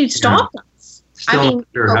 He stalked us. Still not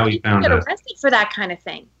sure how he found get us. Arrested for that kind of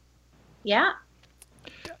thing. Yeah.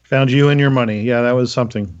 Found you and your money. Yeah, that was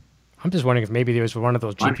something. I'm just wondering if maybe there was one of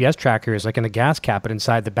those GPS trackers like in the gas cap, but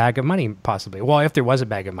inside the bag of money, possibly. Well, if there was a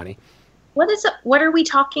bag of money. What is it? What are we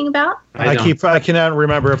talking about? I cannot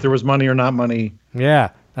remember if there was money or not money.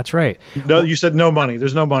 Yeah, that's right. No, you said no money.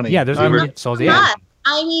 There's no money. Yeah, there's no money. So yeah.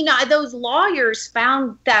 I mean, those lawyers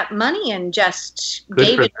found that money and just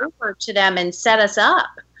gave it over to them and set us up.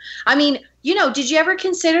 I mean, did you ever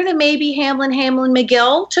consider that maybe Hamlin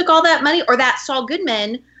McGill took all that money, or that Saul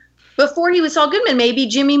Goodman, before he was Saul Goodman, maybe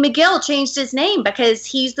Jimmy McGill changed his name because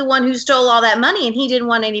he's the one who stole all that money and he didn't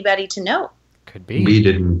want anybody to know. Could be. We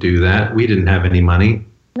didn't do that. We didn't have any money.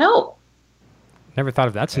 No. Never thought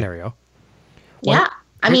of that scenario. Yeah.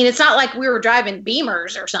 I mean, it's not like we were driving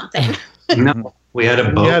Beamers or something. No, we had a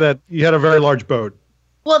boat. You had a very large boat.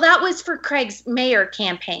 Well, that was for Craig's mayor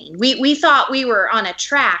campaign. We thought we were on a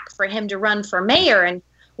track for him to run for mayor. And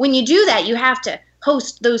when you do that, you have to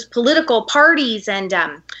host those political parties and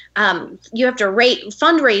you have to rate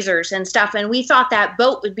fundraisers and stuff. And we thought that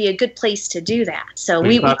boat would be a good place to do that. So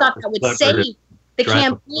we thought that would save the Drive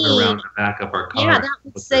campaign. around to back up our car. Yeah,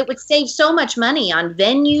 that would save so much money on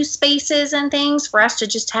venue spaces and things for us to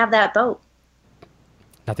just have that boat.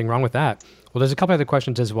 Nothing wrong with that. Well, there's a couple other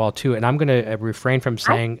questions as well too, and I'm going to refrain from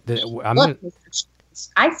saying that.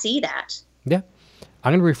 I see that. Yeah.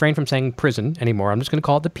 I'm going to refrain from saying prison anymore. I'm just going to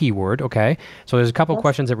call it the P word, okay? So there's a couple of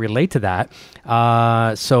questions that relate to that.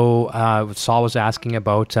 Saul was asking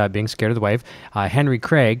about being scared of the wave. Henry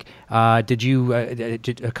Craig, a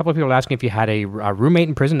couple of people are asking if you had a roommate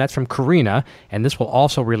in prison. That's from Karina, and this will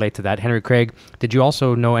also relate to that. Henry Craig, did you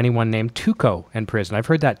also know anyone named Tuco in prison? I've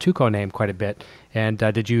heard that Tuco name quite a bit. And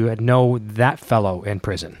did you know that fellow in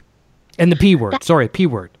prison? And the P word. P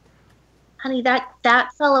word. Honey, that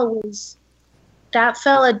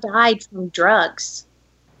fella died from drugs.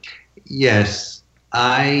 Yes.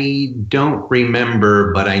 I don't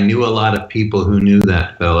remember, but I knew a lot of people who knew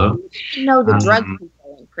that fellow. You know the drug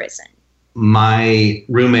people in prison. My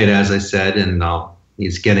roommate, as I said, and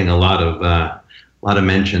he's getting a lot of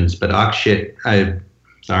mentions, but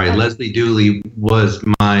Leslie Dooley was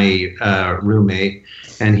my roommate,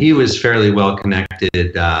 and he was fairly well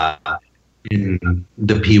connected in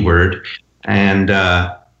the P word. And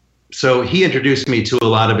so he introduced me to a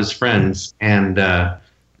lot of his friends, and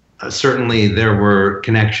certainly there were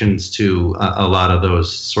connections to a lot of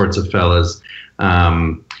those sorts of fellas.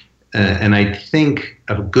 And I think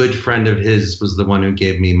a good friend of his was the one who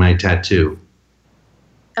gave me my tattoo.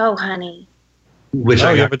 Oh, honey. You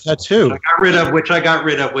have a tattoo. Which I got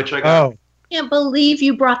rid of. Oh. I can't believe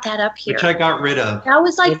you brought that up here. Which I got rid of. That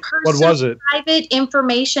was like personal, private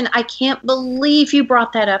information. I can't believe you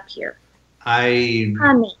brought that up here. I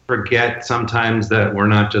forget sometimes that we're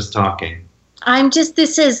not just talking.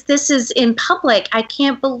 This is in public. I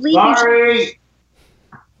can't believe Sorry.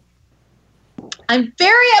 I'm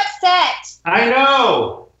very upset. I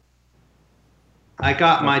know. I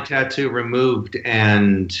got my tattoo removed,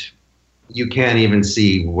 and you can't even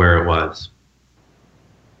see where it was.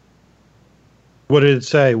 What did it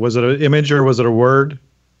say? Was it an image or was it a word?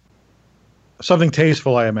 Something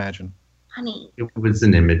tasteful, I imagine. Honey. It was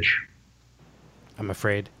an image. I'm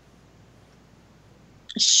afraid.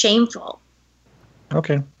 Shameful.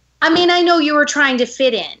 Okay. I mean, I know you were trying to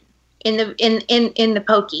fit in the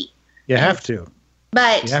pokey. You have to.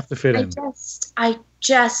 But you have to fit in.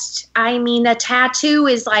 I mean, a tattoo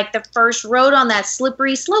is like the first road on that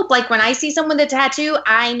slippery slope. Like when I see someone with a tattoo,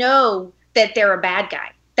 I know that they're a bad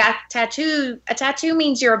guy. A tattoo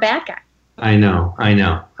means you're a bad guy. I know.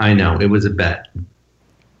 It was a bet.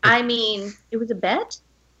 I mean, it was a bet?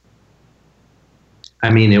 I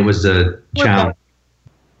mean, it was a challenge.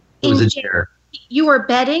 It was a dare. You were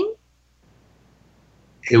betting?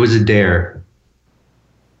 It was a dare.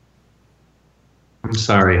 I'm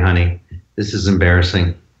sorry, honey. This is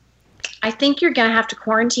embarrassing. I think you're going to have to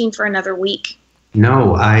quarantine for another week.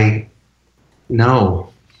 No. Honey.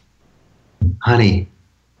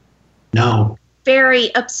 No. Very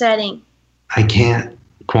upsetting. I can't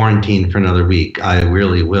quarantine for another week. I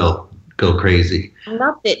really will go crazy.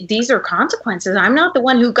 Not that these are consequences. I'm not the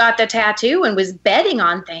one who got the tattoo and was betting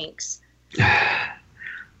on things.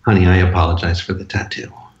 Honey, I apologize for the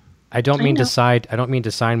tattoo. I don't mean to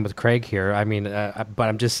sign with Craig here. I mean,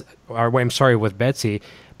 but I'm sorry with Betsy,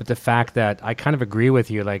 but the fact that I kind of agree with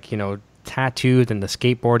you, like, tattoos and the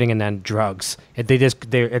skateboarding and then drugs.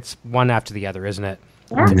 It's one after the other, isn't it?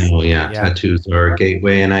 Yes. No, yeah, tattoos are a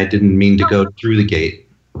gateway, and I didn't mean to go through the gate.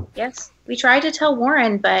 Yes, we tried to tell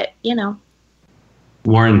Warren, but,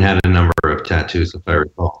 Warren had a number of tattoos, if I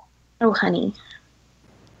recall. Oh, honey.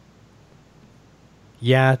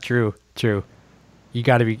 Yeah, true. You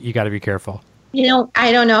gotta be careful.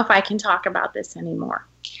 I don't know if I can talk about this anymore.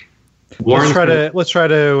 Let's try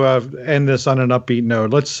to end this on an upbeat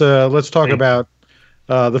note. Let's talk about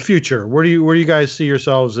the future. Where do you guys see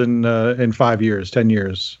yourselves in 5 years, 10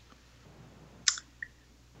 years?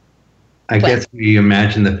 I guess we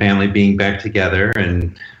imagine the family being back together,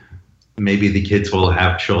 and maybe the kids will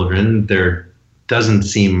have children. There doesn't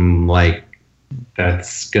seem like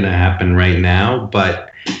that's going to happen right now,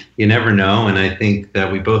 but you never know. And I think that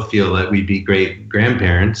we both feel that we'd be great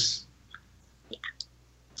grandparents. Yeah.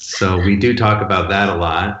 So we do talk about that a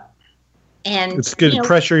lot. And it's good.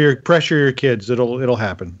 Pressure your kids. It'll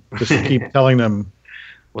happen. Just keep telling them.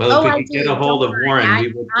 Well, if we could get a hold of Warren,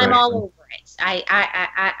 we would. I'm all over it.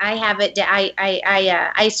 I have it.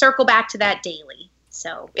 I circle back to that daily.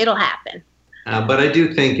 So it'll happen. But I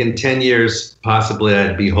do think in 10 years, possibly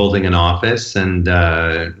I'd be holding an office, and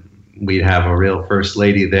we'd have a real first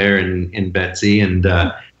lady there in Betsy. And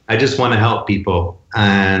I just want to help people.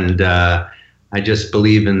 And I just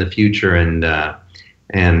believe in the future. And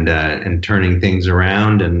and turning things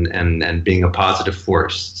around and being a positive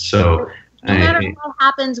force. So no matter what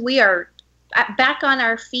happens, we are back on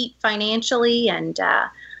our feet financially, and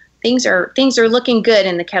things are looking good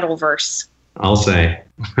in the Kettleverse. I'll say.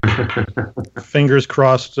 Fingers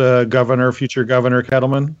crossed, future Governor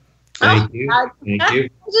Kettleman. Thank you. Thank you.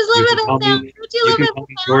 Just live it down. You can call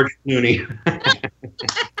me George Clooney.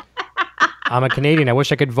 I'm a Canadian. I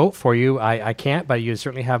wish I could vote for you. I can't, but you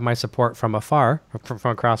certainly have my support from afar,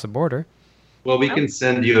 from across the border. Well, we can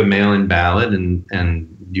send you a mail-in ballot,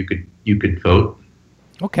 and you could vote.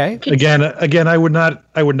 Okay. Again, I would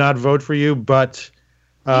not vote for you, but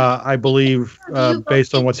I believe,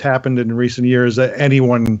 based on what's happened in recent years, that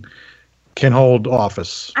anyone can hold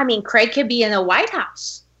office. I mean, Craig could be in the White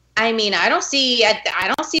House. I mean, I don't see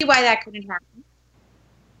why that couldn't happen.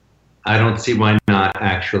 I don't see why not,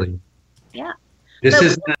 actually. Yeah. This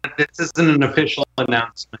isn't an official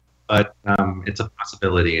announcement, but it's a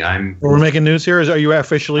possibility. We're making news here. Are you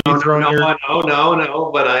officially throwing your?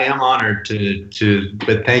 No. But I am honored to.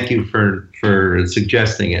 But thank you for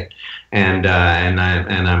suggesting it, and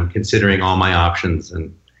I'm considering all my options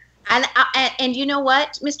and. And you know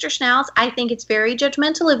what, Mr. Schnauz, I think it's very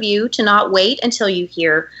judgmental of you to not wait until you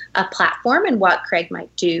hear a platform and what Craig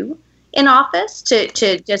might do in office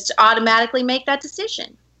to just automatically make that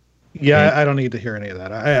decision. Yeah, I don't need to hear any of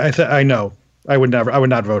that. I know. I would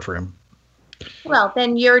not vote for him. Well,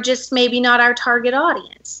 then you're just maybe not our target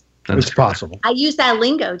audience. It's possible. I use that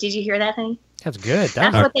lingo. Did you hear that, honey? That's good.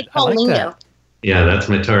 That's what they call lingo. That. Yeah, that's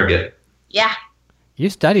my target. Yeah. You're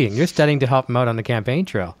studying to help him out on the campaign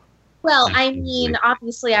trail. Well, I mean,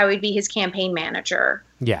 obviously, I would be his campaign manager.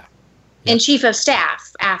 Yeah. And chief of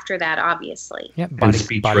staff after that, obviously. Yeah.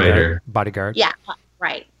 Bodyguard. Yeah.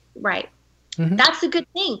 Right. Mm-hmm. That's the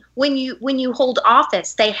good thing. When you hold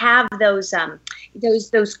office, they have those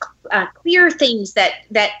clear things that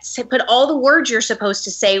put all the words you're supposed to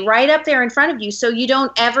say right up there in front of you, so you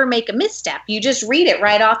don't ever make a misstep. You just read it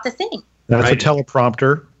right off the thing. That's a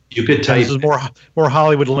teleprompter. You could type. This is more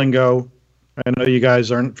Hollywood lingo. I know you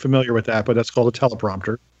guys aren't familiar with that, but that's called a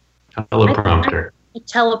teleprompter. Teleprompter. A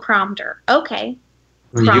teleprompter. Okay.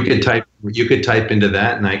 You could type into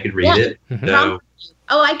that, and I could read it. Mm-hmm. So.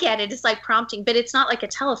 Oh, I get it. It's like prompting, but it's not like a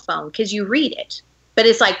telephone because you read it. But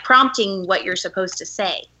it's like prompting what you're supposed to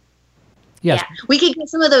say. Yes. Yeah. We could get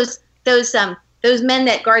some of those men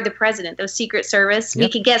that guard the president, those Secret Service. Yep.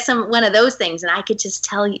 We could get one of those things, and I could just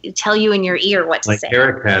tell you in your ear what to say. Like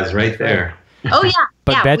Eric has right there. Oh yeah.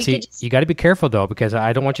 But yeah, Betsy, you got to be careful though, because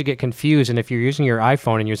I don't want you to get confused. And if you're using your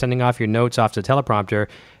iPhone and you're sending off your notes off the teleprompter,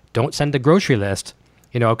 don't send the grocery list.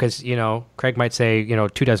 Because Craig might say 2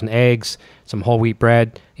 dozen eggs, some whole wheat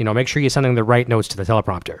bread. Make sure you're sending the right notes to the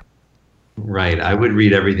teleprompter. Right. I would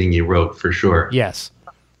read everything you wrote for sure. Yes.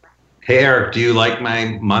 Hey Eric, do you like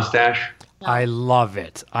my mustache? I love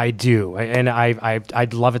it. I do, and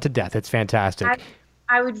I'd love it to death. It's fantastic.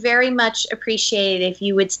 I would very much appreciate it if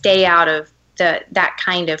you would stay out of that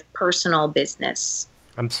kind of personal business.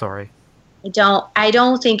 I'm sorry. I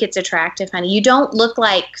don't think it's attractive, honey. You don't look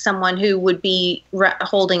like someone who would be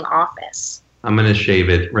holding office. I'm going to shave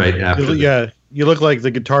it right after. Yeah, you look like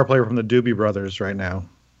the guitar player from the Doobie Brothers right now.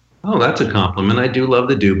 Oh, that's a compliment. I do love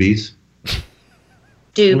the Doobies.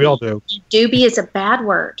 Doobie. We all do. Doobie is a bad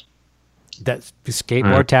word. That's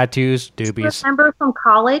skateboard tattoos, Doobies. Remember from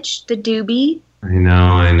college, the Doobie? I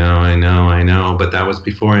know. But that was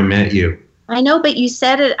before I met you. I know, but you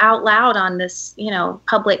said it out loud on this,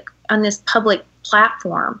 public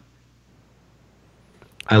platform.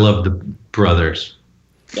 I love the brothers.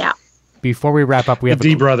 Yeah. Before we wrap up, we have the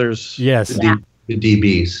D brothers. Yes. The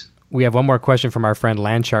DBs. We have one more question from our friend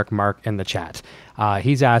Landshark Mark in the chat.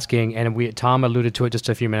 He's asking, and Tom alluded to it just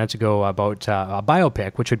a few minutes ago about a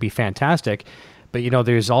biopic, which would be fantastic. But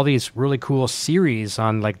there's all these really cool series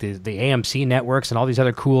on like the AMC networks and all these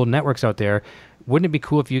other cool networks out there. Wouldn't it be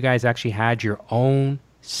cool if you guys actually had your own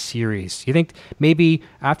series? You think maybe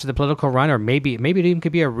after the political run, or maybe it even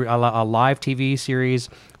could be a live TV series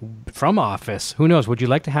from Office? Who knows? Would you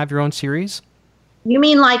like to have your own series? You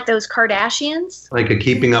mean like those Kardashians? Like a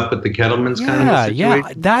Keeping Up with the Kettlemans kind of situation?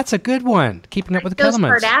 Yeah, that's a good one. Keeping Up with the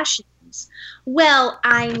Kettlemans. Those Kardashians. Well,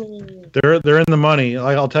 I mean, they're in the money.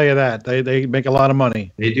 I'll tell you that. They make a lot of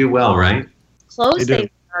money. They do well, right? Clothes they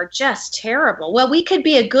are just terrible. Well, we could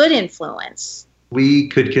be a good influence. We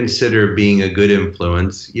could consider being a good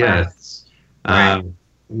influence. Yes. Right.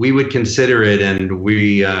 We would consider it, and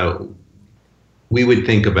we would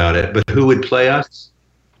think about it. But who would play us?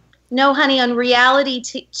 No, honey. On reality,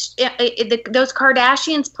 those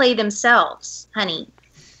Kardashians play themselves, honey.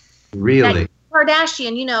 Really? That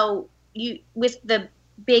Kardashian, you with the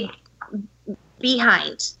big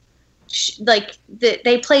behind.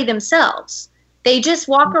 They play themselves. They just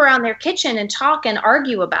walk around their kitchen and talk and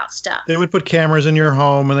argue about stuff. They would put cameras in your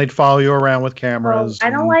home and they'd follow you around with cameras. I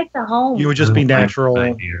don't like the home. You would just be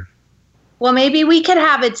natural. Well, maybe we could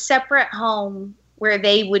have a separate home where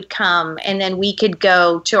they would come, and then we could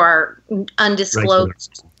go to our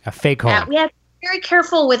undisclosed. A fake home. We have to be very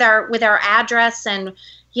careful with our address, and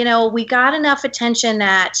we got enough attention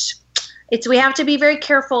that we have to be very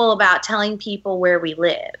careful about telling people where we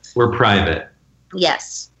live. We're private.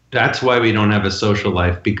 Yes. That's why we don't have a social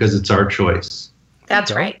life, because it's our choice.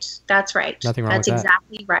 That's right. That's right. Nothing wrong That's with that.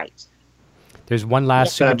 exactly right. There's one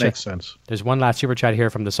last super That chat. makes sense. There's one last super chat here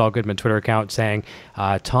from the Saul Goodman Twitter account saying,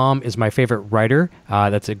 "Tom is my favorite writer.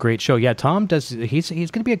 That's a great show." Yeah, Tom does. He's going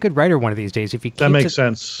to be a good writer one of these days if he keeps That makes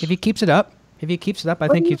sense. If he keeps it up, I think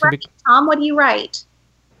he's going to be. Tom, what do you write?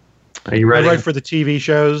 Are you I ready? write for the TV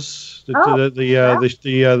shows, Oh,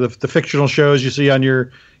 the fictional shows you see on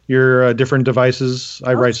your different devices.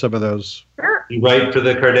 I write some of those. Sure. You write for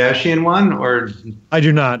the Kardashian one, or I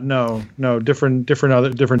do not. No, different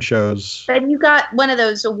shows. But you got one of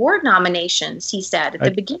those award nominations, he said at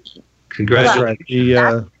the beginning. That's congratulations? right.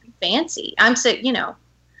 That's pretty fancy.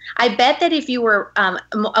 I bet that if you were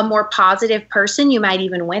a more positive person, you might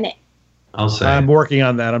even win it. I'll say. I'm working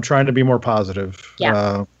on that. I'm trying to be more positive.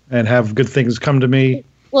 Yeah. And have good things come to me.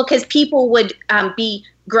 Well, because people would be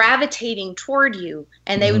gravitating toward you,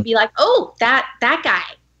 and they would be like, "Oh, that guy,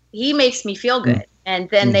 he makes me feel good," and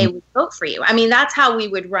then they would vote for you. I mean, that's how we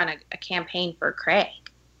would run a campaign for Craig.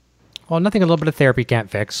 Well, nothing a little bit of therapy can't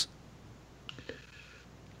fix.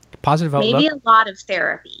 Positive outlook. Maybe a lot of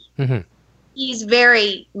therapy. Mm-hmm. He's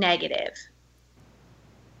very negative.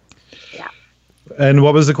 Yeah. And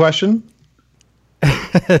what was the question?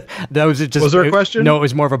 That was just. Was there a question? No, it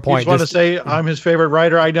was more of a You point. just want to Just- say I'm his favorite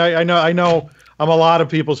writer. I know. I'm a lot of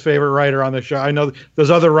people's favorite writer on the show. I know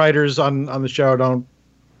those other writers on the show don't.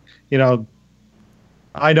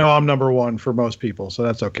 I know I'm number one for most people, so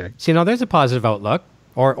that's okay. See, now there's a positive outlook,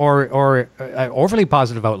 or overly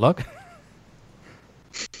positive outlook.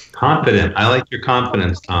 Confident. I like your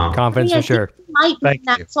confidence, Tom. Confidence for I sure. think he might be Thank in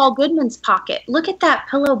that you. Saul Goodman's pocket. Look at that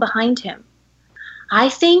pillow behind him. I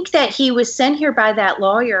think that he was sent here by that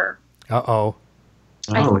lawyer. Uh-oh.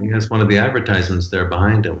 Oh, he has one of the advertisements there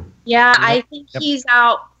behind him. Yeah, I think he's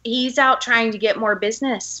out trying to get more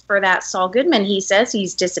business for that Saul Goodman. He says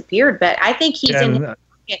he's disappeared, but I think he's in his And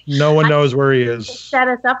pocket. no one knows where he To is. set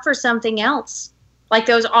us up for something else. Like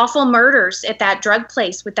those awful murders at that drug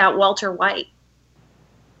place with that Walter White.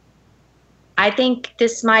 I think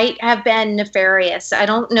this might have been nefarious. I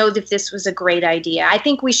don't know if this was a great idea. I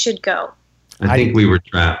think we should go. I think we were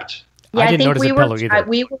trapped. Yeah, I didn't think notice we a were pillow either.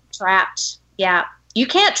 we were trapped. Yeah. You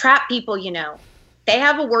can't trap people, They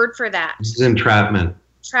have a word for that. This is entrapment.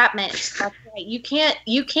 Trapment. That's right. You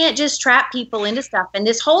can't just trap people into stuff. And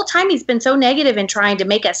this whole time he's been so negative in trying to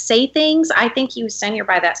make us say things. I think he was sent here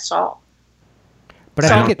by that Saul. But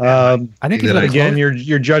I think I think he's Again,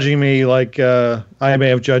 you're judging me like I may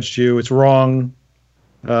have judged you. It's wrong.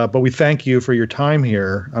 But we thank you for your time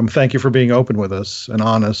here. Thank you for being open with us and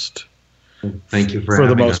honest. Thank you for the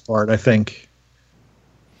having most us. part, I think.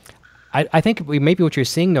 I think maybe what you're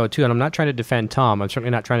seeing though too, and I'm not trying to defend Tom. I'm certainly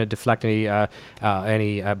not trying to deflect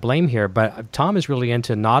any blame here. But Tom is really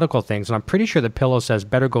into nautical things, and I'm pretty sure the pillow says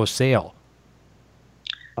 "better go sail."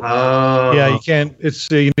 Oh. Yeah, you can't.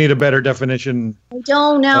 You need a better definition. I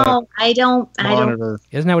don't know. I don't. Monitor.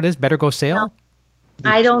 Isn't that what it is? Better go sail.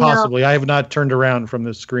 I don't know. Possibly. I have not turned around from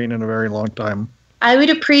this screen in a very long time. I would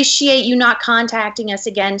appreciate you not contacting us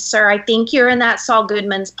again, sir. I think you're in that Saul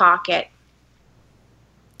Goodman's pocket.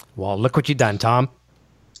 Well, look what you done, Tom.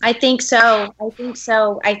 I think so.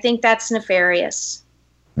 I think that's nefarious.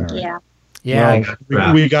 Right. Yeah. Yeah,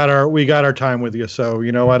 Well, we got our time with you, so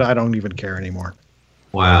you know what? I don't even care anymore.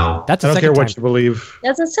 Wow. that's I the don't care second what time. you believe.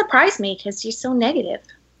 Doesn't surprise me because you're so negative.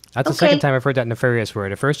 That's the Okay. second time I've heard that nefarious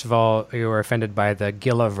word. First of all, you were offended by the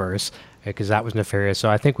Gillaverse because that was nefarious. So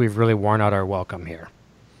I think we've really worn out our welcome here.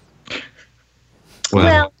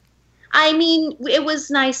 Well, I mean, it was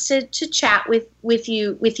nice to chat with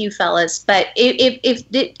you fellas, but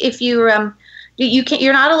if you're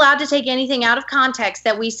not allowed to take anything out of context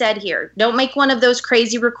that we said here. Don't make one of those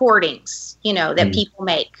crazy recordings, that people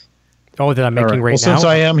make. Oh, that I'm All making right. right Well, now. since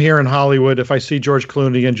I am here in Hollywood, if I see George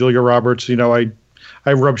Clooney and Julia Roberts,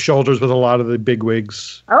 I rub shoulders with a lot of the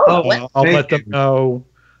bigwigs. Oh, what? I'll Thank let them you. know.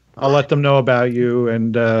 I'll let them know about you,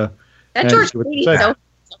 and That and George see what they Clooney, say.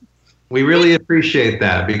 so We really appreciate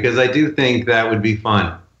that because I do think that would be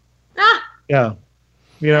fun. Yeah,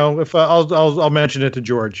 if I'll mention it to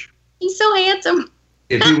George. he's so handsome.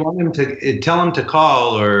 If you want him to, tell him to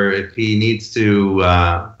call, or if he needs to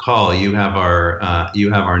call, you have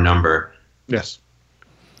our number. Yes.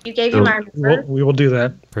 You gave him our number. We will do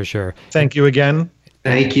that. For sure. Thank you again.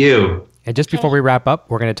 Thank you. And just before we wrap up,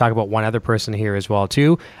 we're going to talk about one other person here as well,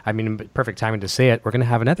 too. I mean, perfect timing to say it. We're going to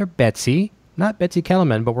have another Betsy, not Betsy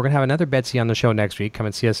Kellerman, but we're going to have another Betsy on the show next week. Come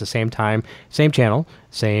and see us the same time, same channel,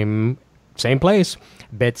 same place.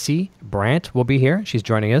 Betsy Brandt will be here. She's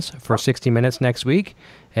joining us for 60 Minutes next week.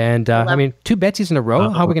 And, I mean, 2 Betsies in a row.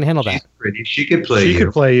 How are we going to handle that? She's pretty. She could play you. She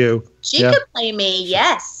could play you. She could play me,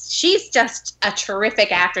 yes. She's just a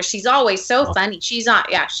terrific actress. She's always so funny. She's on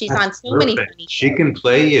so many funny She shows. can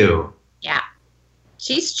play you. Yeah.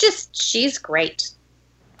 She's great.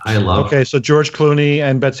 I love Okay, so George Clooney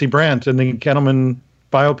and Betsy Brandt in the Kettleman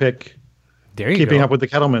biopic, There you Keeping go. Up with the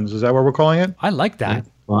Kettlemans. Is that what we're calling it? I like that.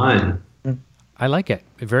 fun. I like it.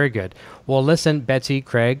 Very good. Well, listen, Betsy,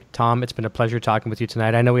 Craig, Tom, it's been a pleasure talking with you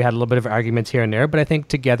tonight. I know we had a little bit of arguments here and there, but I think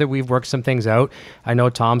together we've worked some things out. I know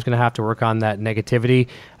Tom's going to have to work on that negativity.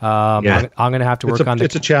 Yeah. I'm going to have to work on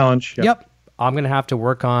It's a challenge. Yeah. Yep. I'm going to have to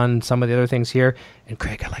work on some of the other things here. And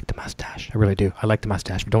Craig, I like the mustache. I really do. I like the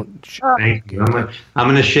mustache. But don't. Thank you. I'm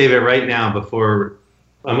gonna shave it right now. I'm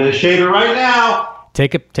gonna shave it right now.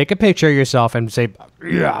 Take a picture of yourself and say,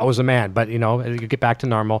 yeah, I was a man. But, you know, you get back to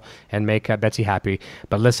normal and make Betsy happy.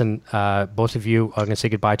 But listen, both of you, I'm going to say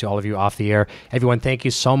goodbye to all of you off the air. Everyone, thank you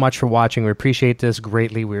so much for watching. We appreciate this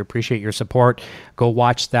greatly. We appreciate your support. Go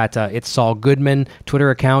watch that It's Saul Goodman Twitter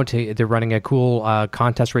account. They're running a cool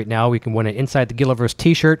contest right now. We can win an Inside the Gilliverse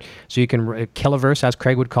t-shirt. So you can, Killiverse, as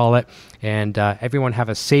Craig would call it. And everyone have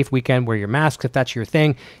a safe weekend. Wear your masks if that's your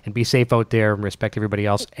thing. And be safe out there and respect everybody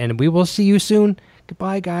else. And we will see you soon.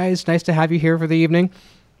 Goodbye, guys. Nice to have you here for the evening.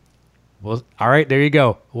 Well, all right, there you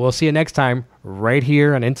go. We'll see you next time right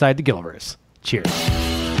here on Inside the Gilliverse. Cheers.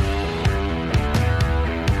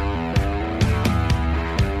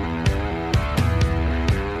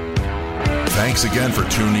 Thanks again for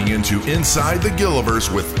tuning into Inside the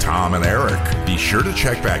Gilliverse with Tom and Eric. Be sure to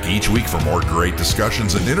check back each week for more great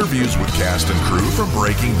discussions and interviews with cast and crew from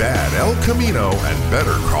Breaking Bad, El Camino, and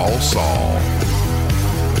Better Call Saul.